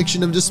largest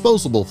selection of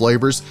disposable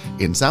flavors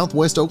in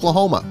Southwest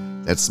Oklahoma.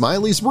 That's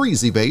Smiley's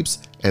Breezy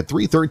Vapes at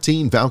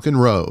 313 Falcon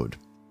Road.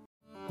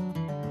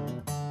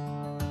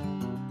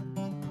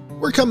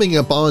 We're coming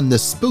up on the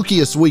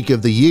spookiest week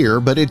of the year,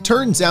 but it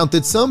turns out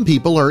that some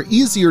people are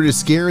easier to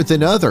scare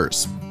than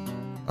others.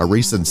 A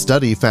recent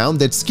study found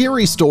that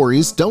scary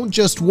stories don't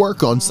just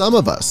work on some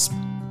of us,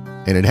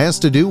 and it has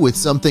to do with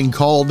something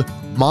called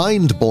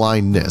mind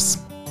blindness.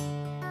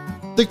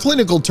 The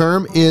clinical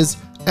term is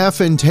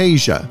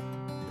aphantasia.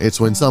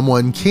 It's when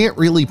someone can't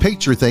really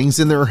picture things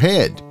in their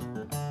head.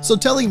 So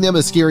telling them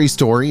a scary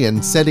story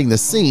and setting the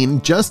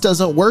scene just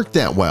doesn't work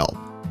that well.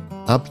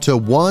 Up to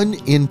 1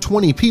 in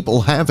 20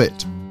 people have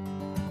it.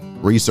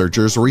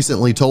 Researchers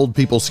recently told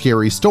people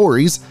scary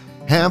stories,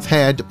 half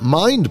had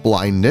mind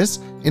blindness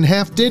and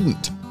half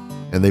didn't,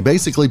 and they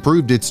basically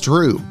proved it's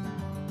true.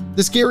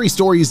 The scary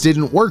stories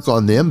didn't work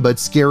on them, but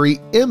scary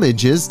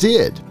images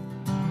did.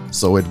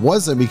 So it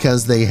wasn't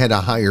because they had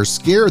a higher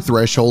scare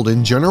threshold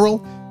in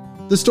general.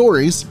 The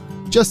stories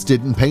just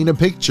didn't paint a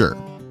picture.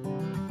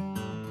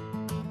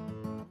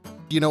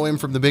 You know him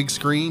from the big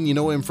screen, you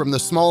know him from the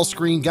small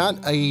screen. Got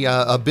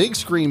a big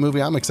screen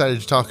movie I'm excited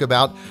to talk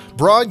about,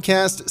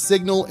 Broadcast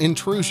Signal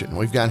Intrusion.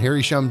 We've got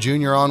Harry Shum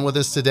Jr. on with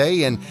us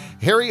today. And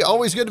Harry,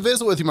 always good to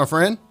visit with you, my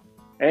friend.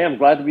 Hey, I'm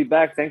glad to be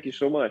back. Thank you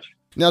so much.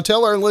 Now,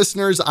 tell our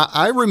listeners,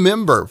 I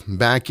remember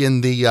back in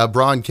the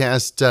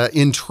broadcast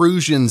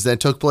intrusions that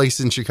took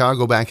place in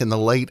Chicago back in the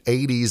late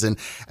 80s. And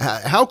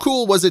how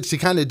cool was it to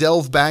kind of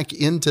delve back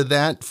into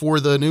that for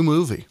the new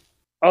movie?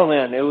 Oh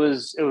man, it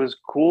was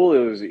cool.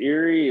 It was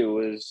eerie. It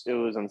was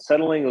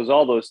unsettling. It was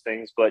all those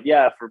things. But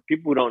yeah, for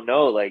people who don't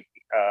know, like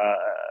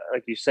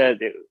you said,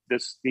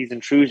 these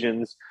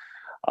intrusions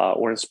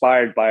were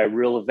inspired by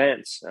real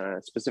events,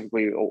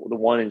 specifically the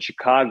one in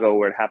Chicago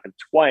where it happened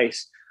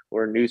twice,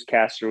 where a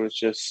newscaster was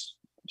just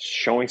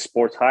showing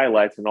sports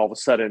highlights, and all of a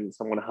sudden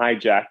someone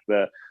hijacked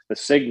the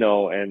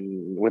signal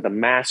and with a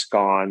mask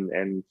on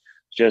and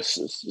just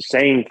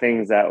saying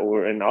things that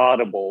were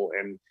inaudible,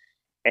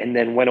 and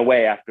then went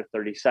away after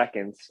 30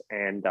 seconds.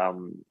 And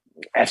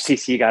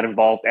FCC got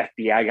involved,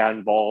 FBI got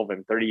involved,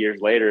 and 30 years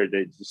later,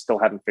 they still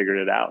haven't figured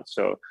it out.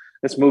 So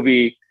this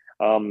movie,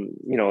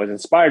 is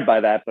inspired by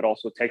that, but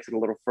also takes it a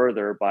little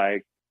further by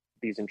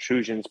these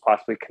intrusions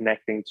possibly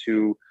connecting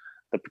to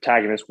the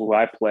protagonist who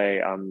I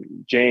play,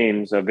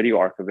 James, a video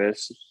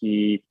archivist.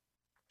 He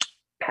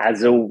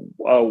has a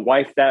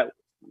wife that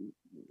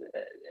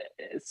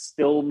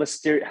still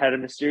had a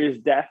mysterious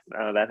death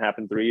that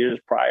happened 3 years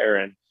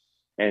prior,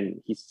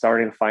 and he's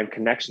starting to find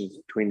connections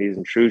between these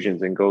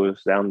intrusions and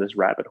goes down this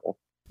rabbit hole.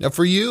 Now,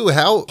 for you,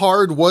 how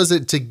hard was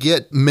it to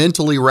get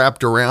mentally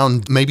wrapped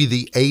around maybe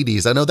the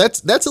 80s? I know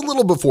that's a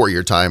little before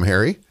your time,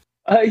 Harry.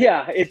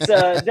 Yeah, it's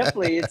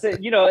definitely,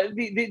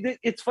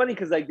 it's funny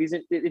because like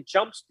it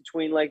jumps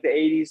between like the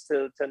 80s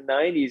to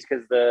 90s,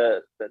 because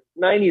the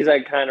 90s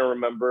I kind of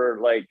remember,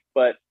 like,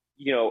 but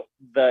the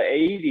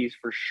 80s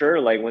for sure,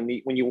 like when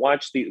you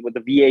watch with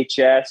the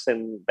VHS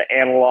and the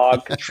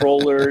analog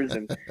controllers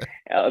and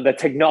the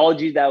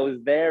technology that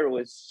was there,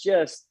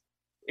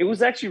 it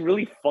was actually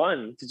really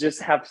fun to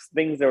just have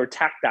things that were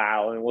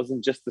tactile and it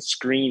wasn't just the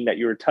screen that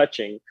you were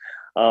touching.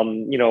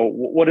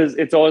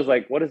 It's always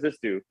like, what does this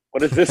do? What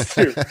does this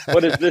do?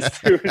 What does this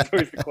do? Is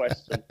always the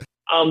question.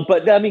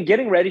 But I mean,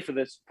 getting ready for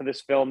this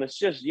film is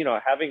just,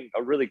 having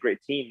a really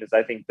great team is,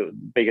 I think, the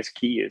biggest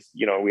key. Is,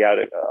 we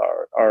had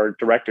our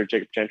director,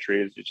 Jacob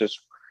Gentry, is just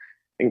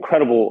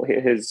incredible.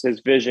 His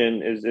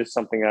vision is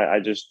something I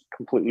just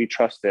completely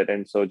trusted.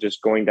 And so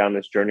just going down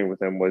this journey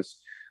with him was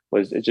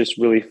it just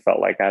really felt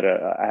like I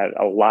had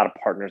a lot of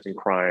partners in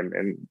crime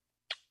and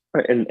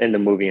in the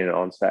movie and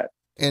on set.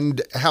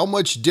 And how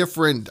much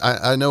different,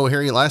 I know,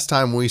 Harry, last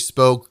time we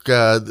spoke,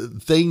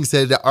 things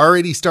had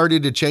already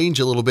started to change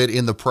a little bit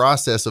in the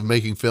process of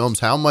making films.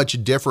 How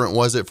much different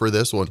was it for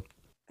this one?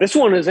 This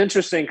one is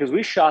interesting because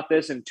we shot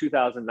this in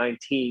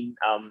 2019,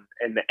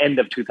 in the end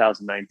of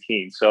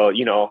 2019. So,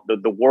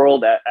 the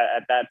world at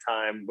that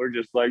time, we're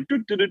just like,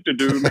 making a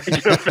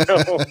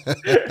film.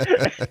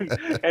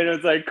 and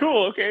it's like,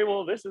 cool, okay,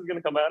 well, this is going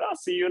to come out. I'll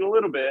see you in a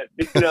little bit,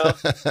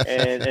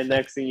 and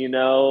next thing you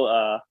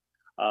know,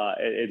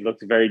 it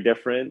looks very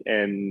different,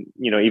 and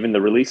even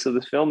the release of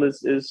this film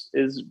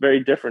is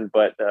very different.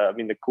 But I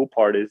mean, the cool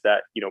part is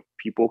that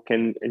people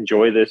can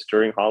enjoy this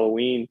during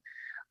Halloween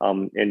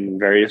in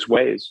various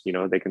ways.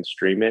 They can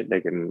stream it,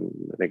 they can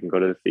go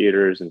to the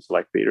theaters and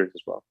select theaters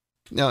as well.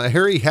 Now,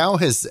 Harry, how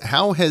has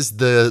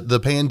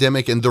the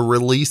pandemic and the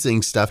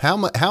releasing stuff,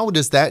 how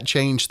does that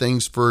change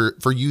things for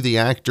you, the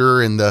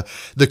actor, and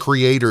the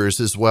creators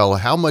as well?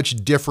 How much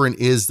different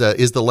is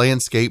the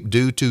landscape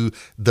due to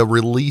the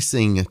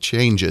releasing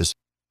changes?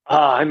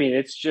 I mean,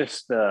 it's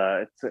just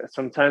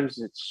sometimes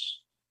it's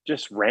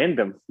just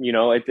random,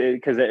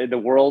 because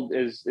the world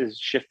is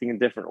shifting in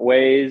different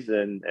ways,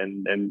 and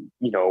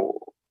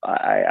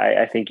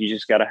I think you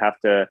just gotta have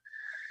to.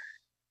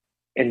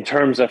 In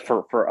terms of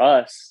for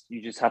us,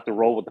 you just have to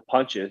roll with the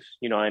punches.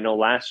 I know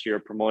last year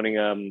promoting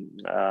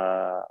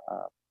All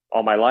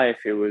My Life,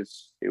 it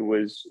was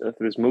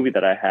this movie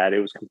that I had.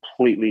 It was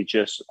completely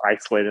just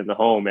isolated in the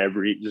home.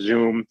 Every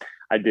Zoom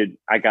I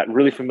got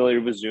really familiar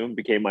with Zoom,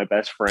 became my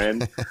best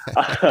friend,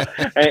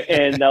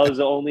 and that was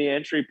the only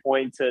entry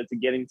point to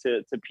getting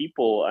to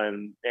people.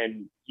 And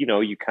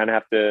you kind of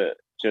have to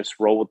just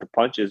roll with the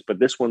punches. But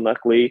this one,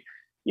 luckily,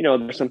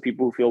 there's some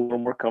people who feel a little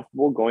more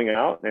comfortable going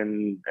out,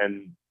 and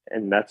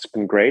that's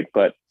been great.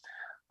 But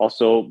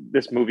also,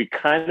 this movie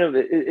kind of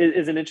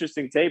is an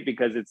interesting take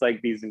because it's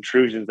like these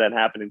intrusions that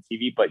happen in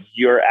TV, but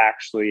you're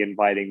actually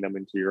inviting them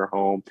into your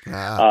home in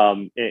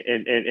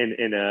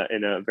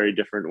a very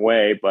different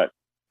way. But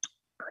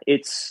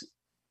it's,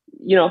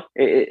 you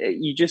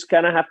just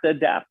kind of have to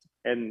adapt.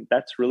 And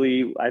that's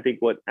really, I think,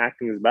 what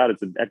acting is about.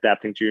 It's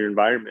adapting to your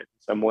environment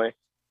in some way.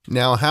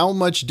 Now, how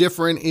much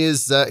different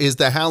is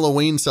the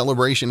Halloween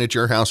celebration at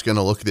your house going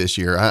to look this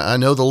year? I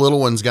know the little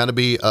one's got to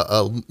be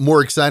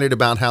more excited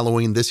about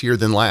Halloween this year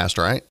than last,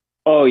 right?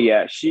 Oh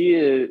yeah,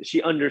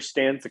 she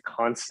understands the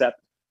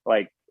concept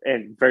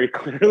and very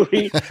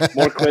clearly,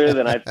 more clear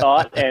than I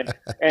thought. And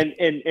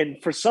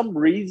for some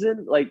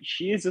reason,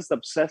 she is just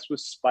obsessed with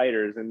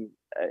spiders, and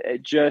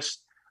it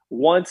just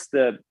wants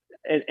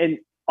and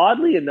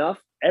oddly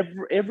enough,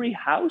 every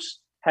house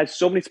has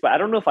so many spiders. I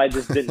don't know if I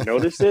just didn't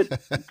notice it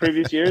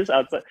previous years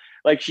outside.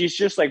 She's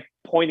just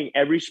pointing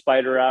every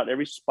spider out,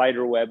 every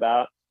spider web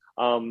out.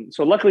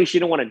 So luckily she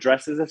didn't want to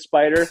dress as a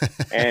spider,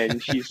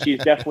 and she's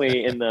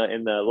definitely in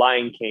the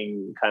Lion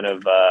King kind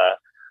of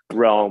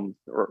realm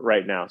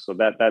right now. So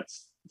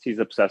that's she's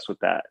obsessed with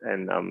that,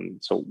 and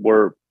so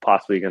we're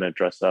possibly going to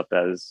dress up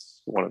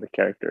as one of the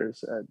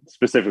characters,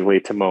 specifically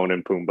Timon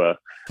and Pumbaa,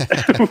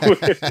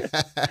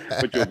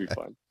 which will be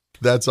fun.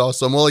 That's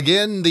awesome. Well,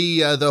 again,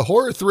 the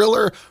horror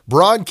thriller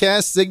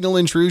Broadcast Signal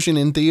Intrusion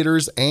in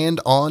theaters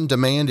and on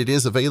demand. It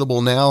is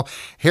available now.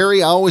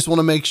 Harry, I always want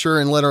to make sure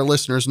and let our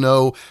listeners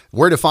know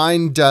where to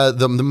find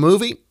the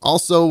movie.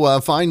 Also,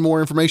 find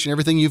more information,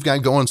 everything you've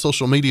got going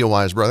social media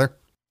wise, brother.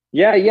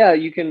 Yeah.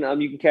 You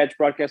can catch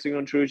Broadcast Signal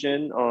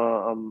Intrusion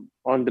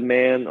on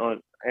demand or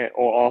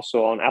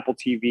also on Apple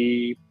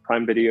TV,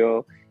 Prime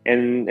Video,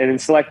 and in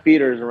select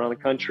theaters around the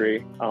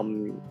country.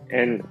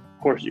 And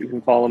of course, you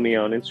can follow me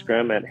on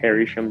Instagram at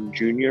Harry Shum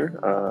Jr.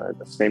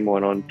 The same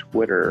one on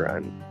Twitter,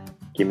 and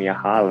give me a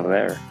holler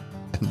there.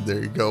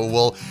 There you go.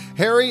 Well,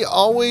 Harry,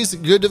 always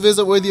good to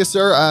visit with you,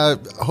 sir. I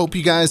hope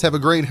you guys have a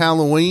great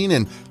Halloween,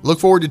 and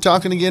look forward to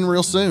talking again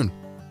real soon.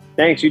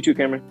 Thanks. You too,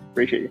 Cameron.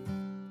 Appreciate you.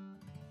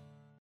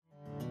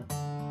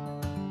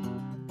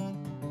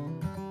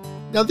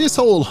 Now, this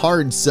whole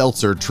hard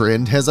seltzer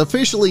trend has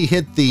officially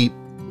hit the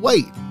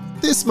wait,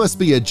 this must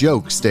be a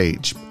joke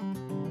stage.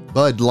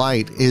 Bud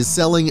Light is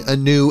selling a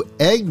new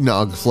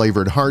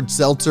eggnog-flavored hard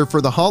seltzer for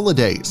the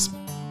holidays.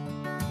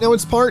 Now,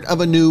 it's part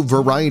of a new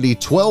variety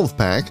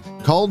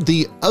 12-pack called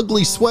the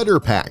Ugly Sweater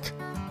Pack,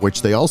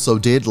 which they also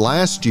did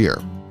last year.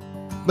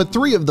 But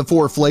 3 of the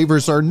 4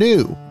 flavors are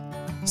new: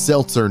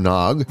 Seltzer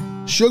Nog,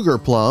 Sugar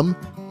Plum,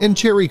 and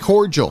Cherry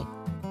Cordial.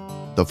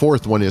 The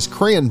 4th one is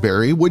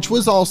Cranberry, which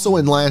was also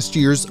in last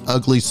year's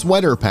Ugly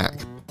Sweater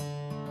Pack.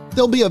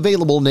 They'll be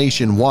available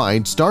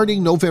nationwide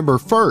starting November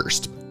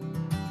 1st.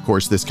 Of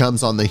course, this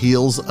comes on the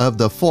heels of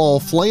the Fall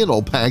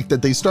Flannel Pack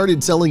that they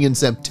started selling in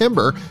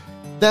September.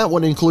 That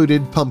one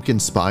included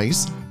pumpkin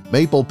spice,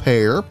 maple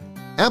pear,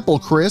 apple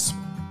crisp,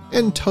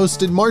 and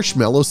toasted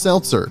marshmallow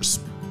seltzers.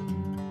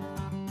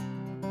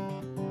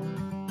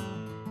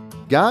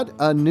 Got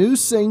a new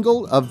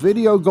single, a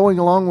video going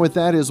along with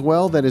that as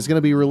well, that is going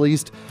to be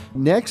released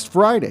next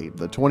Friday,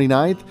 the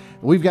 29th.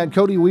 We've got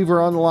Cody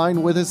Weaver on the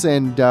line with us.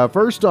 And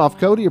first off,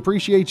 Cody,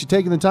 appreciate you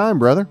taking the time,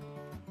 brother.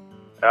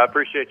 I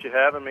appreciate you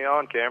having me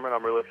on, Cameron.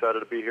 I'm really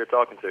excited to be here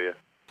talking to you.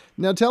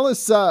 Now, tell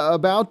us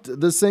about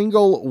the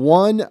single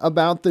 "One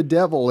About the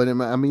Devil,"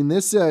 and I mean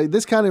this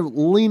kind of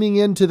leaning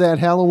into that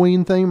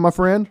Halloween theme, my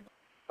friend.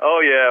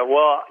 Oh yeah,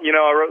 well,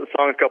 I wrote the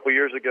song a couple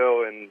years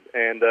ago, and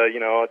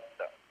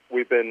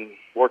we've been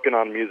working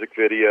on a music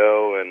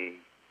video, and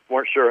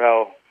weren't sure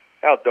how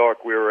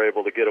dark we were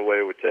able to get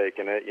away with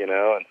taking it,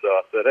 and so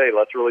I said, hey,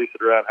 let's release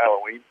it around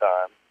Halloween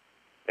time.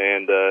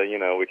 And,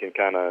 we can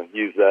kind of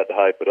use that to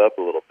hype it up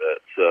a little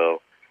bit.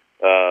 So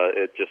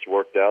it just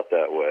worked out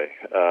that way.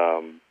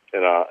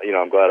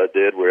 I'm glad I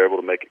did. We were able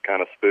to make it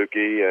kind of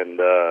spooky and,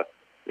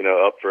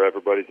 up for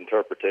everybody's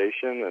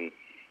interpretation.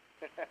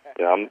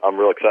 And I'm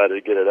real excited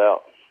to get it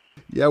out.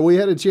 Yeah, we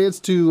had a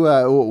chance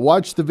to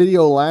watch the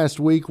video last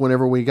week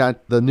whenever we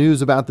got the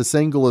news about the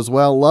single as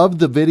well. Love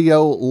the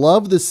video,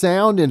 love the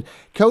sound. And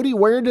Cody,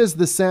 where does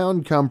the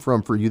sound come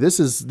from for you? This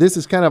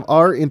is kind of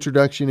our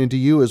introduction into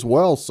you as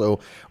well. So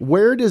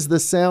where does the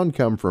sound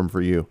come from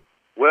for you?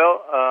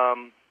 Well,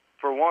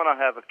 for one, I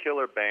have a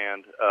killer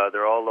band.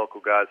 They're all local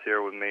guys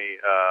here with me.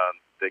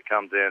 They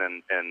comes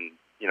in and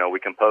we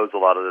compose a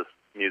lot of this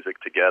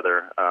music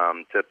together.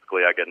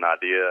 Typically I get an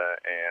idea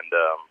and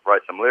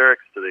write some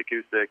lyrics to the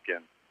acoustic,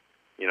 and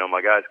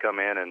my guys come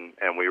in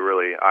and we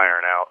really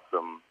iron out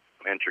some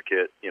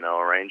intricate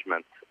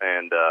arrangements,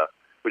 and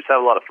we just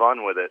have a lot of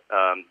fun with it.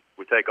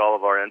 We take all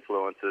of our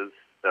influences.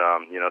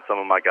 Some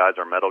of my guys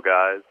are metal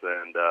guys,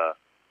 and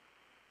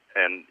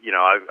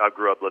I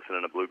grew up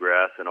listening to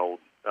bluegrass and old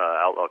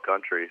outlaw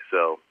country,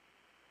 so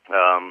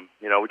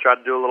we try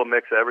to do a little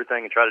mix of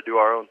everything and try to do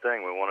our own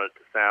thing. We wanted it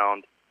to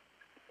sound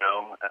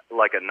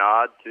like a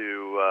nod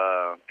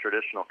to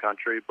traditional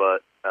country,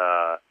 but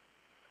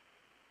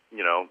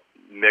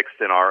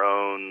mixed in our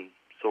own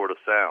sort of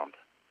sound.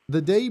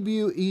 The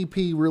debut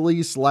EP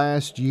released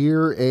last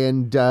year,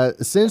 and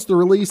since the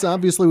release,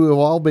 obviously we've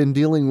all been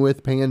dealing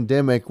with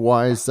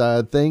pandemic-wise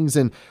things.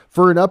 And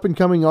for an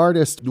up-and-coming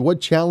artist, what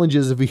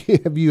challenges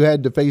have you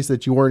had to face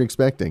that you weren't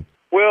expecting?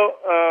 Well,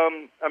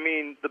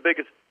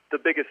 the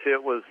biggest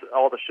hit was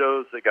all the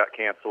shows that got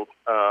canceled.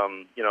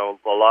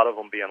 A lot of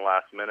them being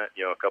last minute,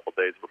 a couple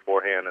days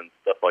beforehand and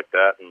stuff like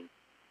that. And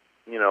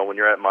when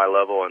you're at my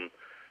level, and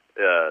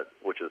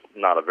which is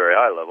not a very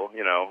high level,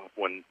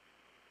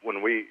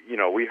 when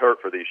we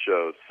hurt for these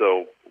shows,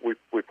 so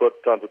we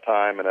put tons of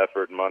time and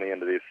effort and money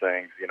into these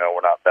things.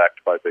 We're not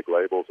backed by big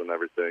labels and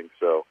everything,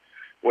 so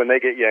when they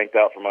get yanked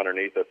out from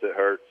underneath us, it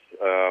hurts.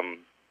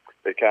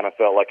 It kind of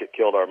felt like it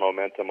killed our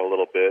momentum a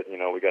little bit.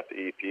 We got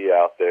the EP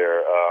out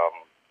there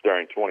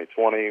during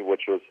 2020,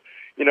 which was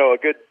a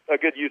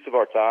good use of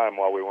our time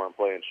while we weren't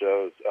playing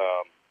shows.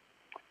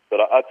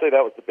 But I'd say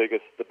that was the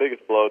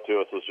biggest blow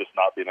to us, was just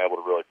not being able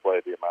to really play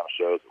the amount of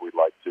shows that we'd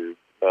like to.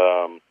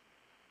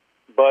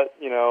 but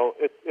you know,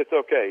 it's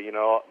okay. You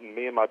know,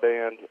 me and my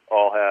band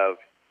all have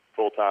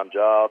full-time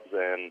jobs,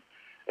 and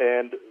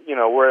you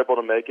know, we're able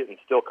to make it and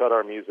still cut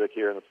our music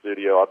here in the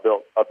studio. I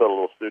built a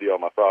little studio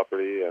on my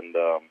property, and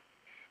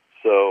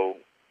so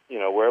you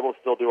know, we're able to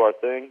still do our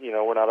thing. You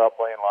know, we're not out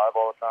playing live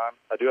all the time.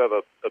 I do have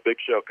a big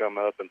show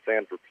coming up in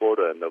Sanford,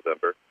 Florida in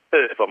November,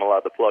 if I'm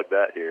allowed to plug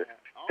that here.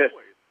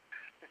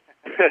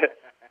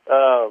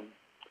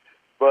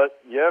 But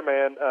yeah,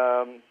 man,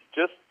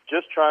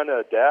 just trying to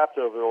adapt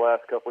over the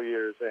last couple of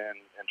years and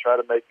try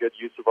to make good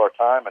use of our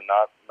time and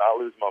not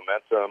lose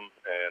momentum.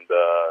 And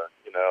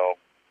you know,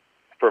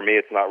 for me,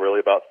 it's not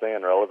really about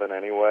staying relevant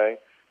anyway.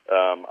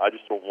 I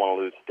just don't want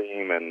to lose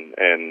steam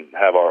and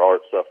have our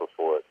art suffer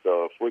for it.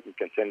 So if we can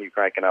continue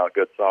cranking out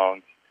good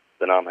songs,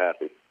 then I'm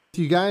happy.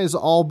 You guys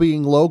all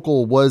being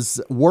local,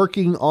 was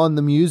working on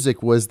the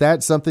music, was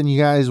that something you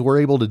guys were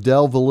able to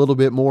delve a little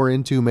bit more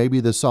into,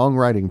 maybe the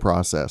songwriting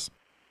process?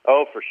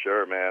 Oh, for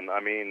sure, man. I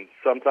mean,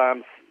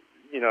 sometimes,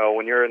 you know,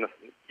 when you're in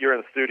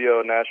the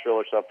studio in Nashville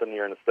or something,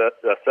 you're in a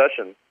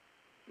session,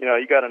 you know,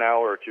 you got an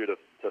hour or two to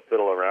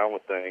fiddle around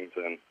with things,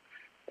 and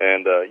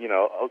you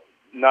know,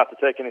 not to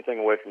take anything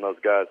away from those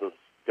guys. Those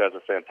guys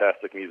are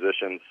fantastic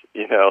musicians.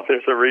 You know,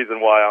 there's a reason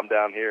why I'm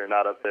down here,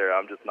 not up there.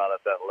 I'm just not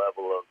at that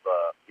level of,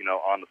 you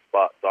know,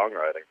 on-the-spot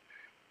songwriting.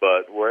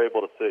 But we're able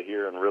to sit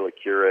here and really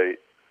curate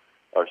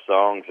our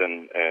songs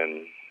and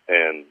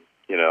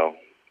you know,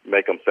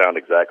 make them sound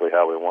exactly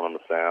how we want them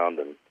to sound,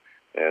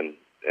 and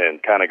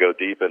kind of go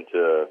deep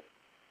into,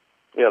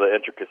 you know, the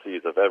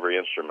intricacies of every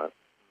instrument.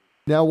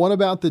 Now, what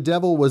about the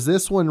Devil? Was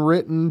this one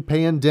written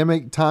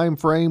pandemic time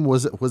frame?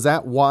 Was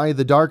that why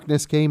the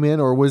darkness came in,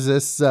 or was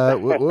this,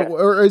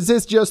 or is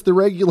this just the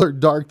regular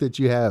dark that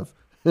you have?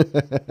 This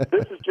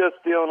is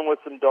just dealing with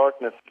some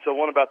darkness. So,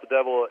 one about the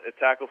Devil, it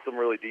tackles some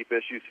really deep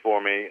issues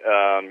for me.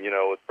 You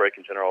know, with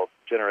breaking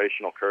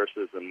generational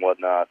curses and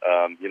whatnot.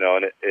 You know,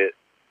 and it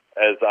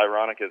as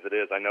ironic as it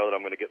is, I know that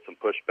I'm going to get some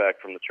pushback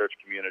from the church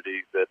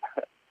community that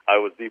I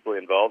was deeply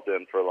involved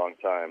in for a long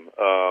time.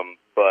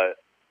 But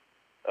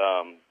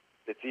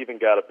it's even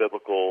got a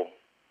biblical,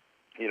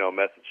 you know,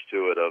 message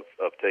to it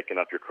of taking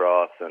up your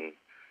cross and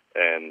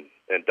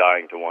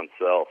dying to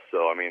oneself.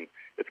 So, I mean,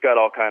 it's got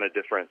all kind of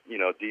different, you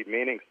know, deep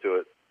meanings to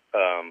it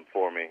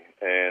for me.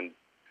 And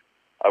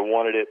I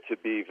wanted it to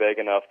be vague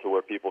enough to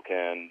where people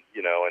can,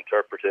 you know,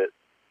 interpret it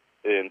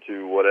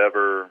into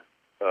whatever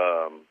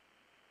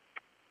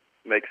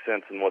makes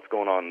sense in what's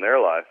going on in their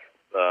life.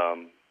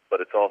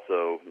 But it's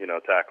also, you know,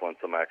 tackling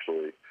some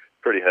actually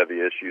pretty heavy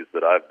issues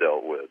that I've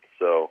dealt with.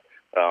 So,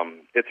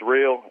 it's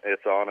real,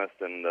 it's honest,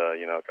 and,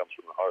 you know, it comes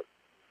from the heart.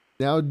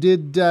 Now,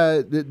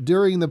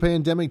 during the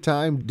pandemic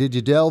time, did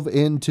you delve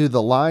into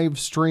the live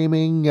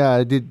streaming?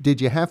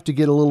 Did you have to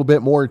get a little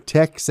bit more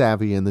tech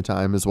savvy in the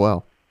time as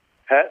well?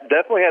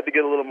 Definitely had to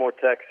get a little more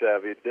tech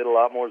savvy. Did a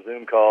lot more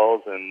Zoom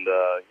calls and,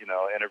 you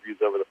know, interviews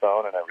over the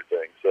phone and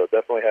everything. So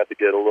definitely had to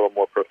get a little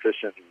more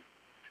proficient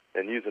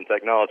in using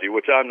technology,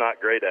 which I'm not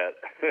great at.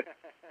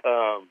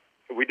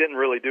 We didn't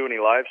really do any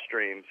live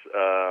streams.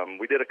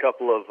 We did a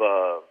couple of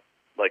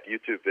like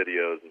YouTube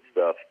videos and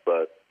stuff,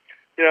 but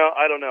you know,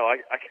 I don't know.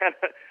 I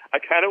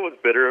kind of was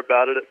bitter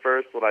about it at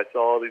first when I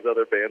saw all these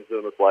other bands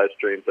doing this live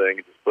stream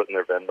thing and just putting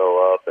their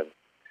Venmo up, and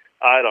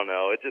I don't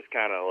know. It just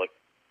kind of like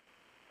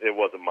it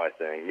wasn't my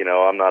thing. You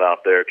know, I'm not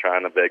out there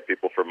trying to beg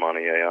people for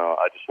money. You know,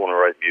 I just want to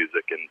write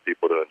music and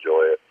people to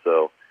enjoy it.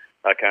 So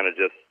I kind of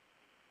just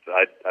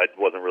I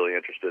wasn't really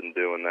interested in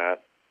doing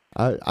that.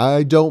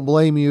 I don't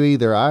blame you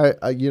either.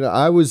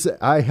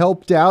 I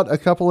helped out a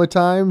couple of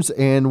times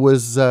and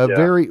was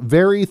very,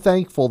 very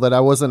thankful that I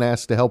wasn't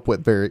asked to help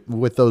with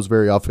those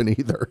very often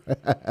either.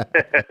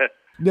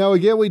 Now,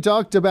 again, we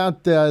talked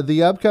about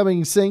the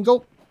upcoming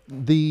single,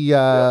 the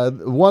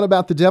one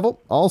about the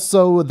Devil,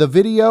 also the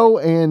video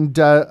and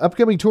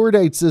upcoming tour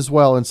dates as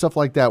well and stuff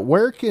like that.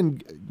 Where can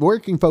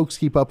folks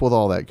keep up with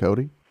all that,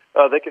 Cody?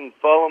 They can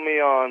follow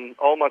me on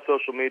all my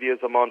social medias.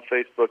 I'm on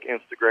Facebook,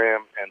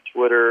 Instagram, and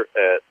Twitter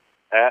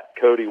at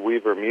Cody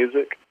Weaver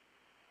Music.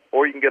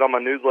 Or you can get on my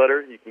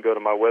newsletter. You can go to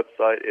my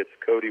website. It's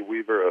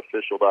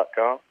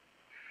CodyWeaverOfficial.com.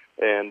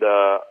 And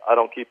I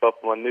don't keep up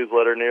with my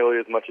newsletter nearly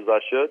as much as I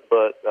should,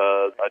 but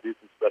I do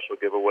some special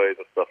giveaways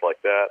and stuff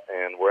like that.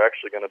 And we're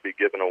actually going to be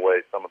giving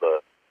away some of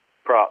the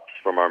props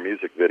from our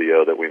music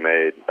video that we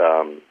made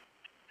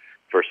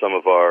for some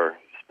of our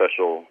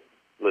special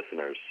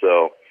listeners.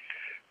 So,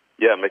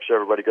 yeah, make sure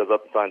everybody goes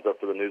up and signs up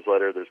for the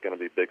newsletter. There's going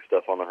to be big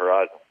stuff on the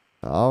horizon.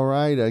 All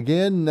right.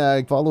 Again,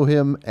 follow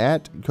him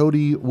at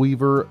Cody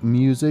Weaver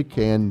Music.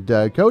 And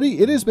Cody,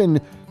 it has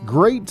been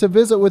great to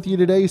visit with you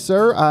today,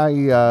 sir.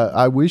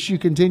 I wish you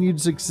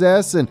continued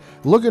success and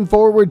looking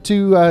forward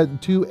to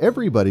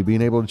everybody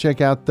being able to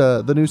check out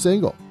the new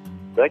single.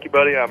 Thank you,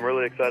 buddy. I'm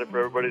really excited for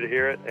everybody to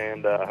hear it,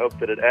 and I hope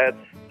that it adds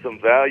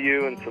some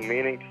value and some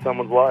meaning to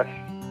someone's life.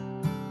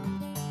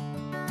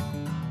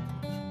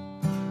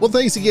 Well,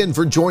 thanks again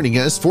for joining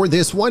us for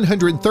this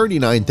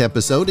 139th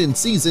episode in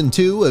Season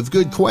 2 of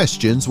Good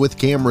Questions with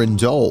Cameron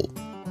Dole.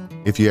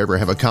 If you ever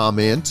have a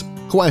comment,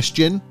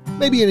 question,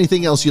 Maybe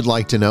anything else you'd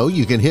like to know,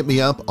 you can hit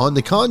me up on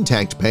the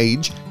contact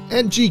page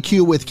at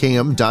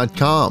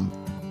gqwithcam.com.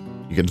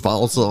 You can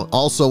follow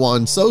also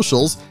on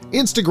socials,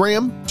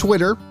 Instagram,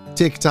 Twitter,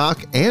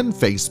 TikTok, and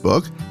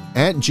Facebook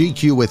at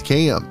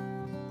GQWithCam.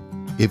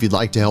 If you'd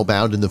like to help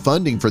out in the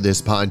funding for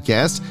this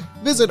podcast,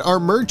 visit our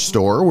merch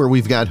store where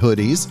we've got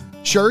hoodies,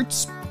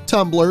 shirts,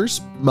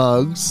 tumblers,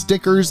 mugs,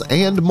 stickers,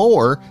 and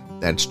more.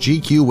 That's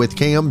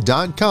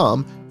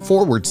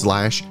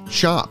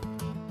gqwithcam.com/shop.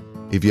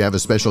 If you have a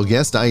special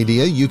guest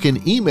idea, you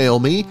can email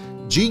me,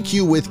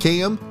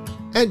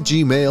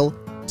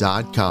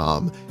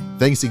 gqwithcam@gmail.com.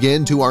 Thanks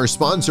again to our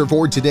sponsor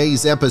for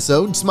today's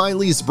episode,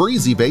 Smiley's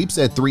Breezy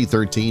Vapes at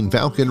 313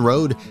 Falcon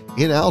Road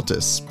in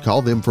Altus.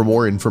 Call them for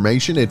more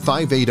information at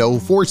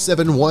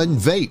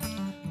 580-471-VAPE.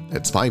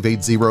 That's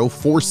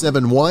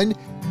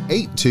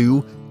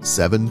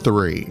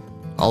 580-471-8273.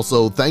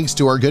 Also, thanks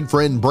to our good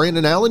friend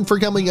Brandon Allen for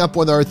coming up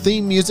with our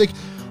theme music.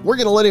 We're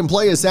going to let him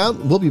play us out.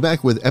 We'll be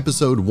back with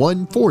episode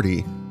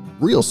 140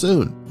 real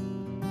soon.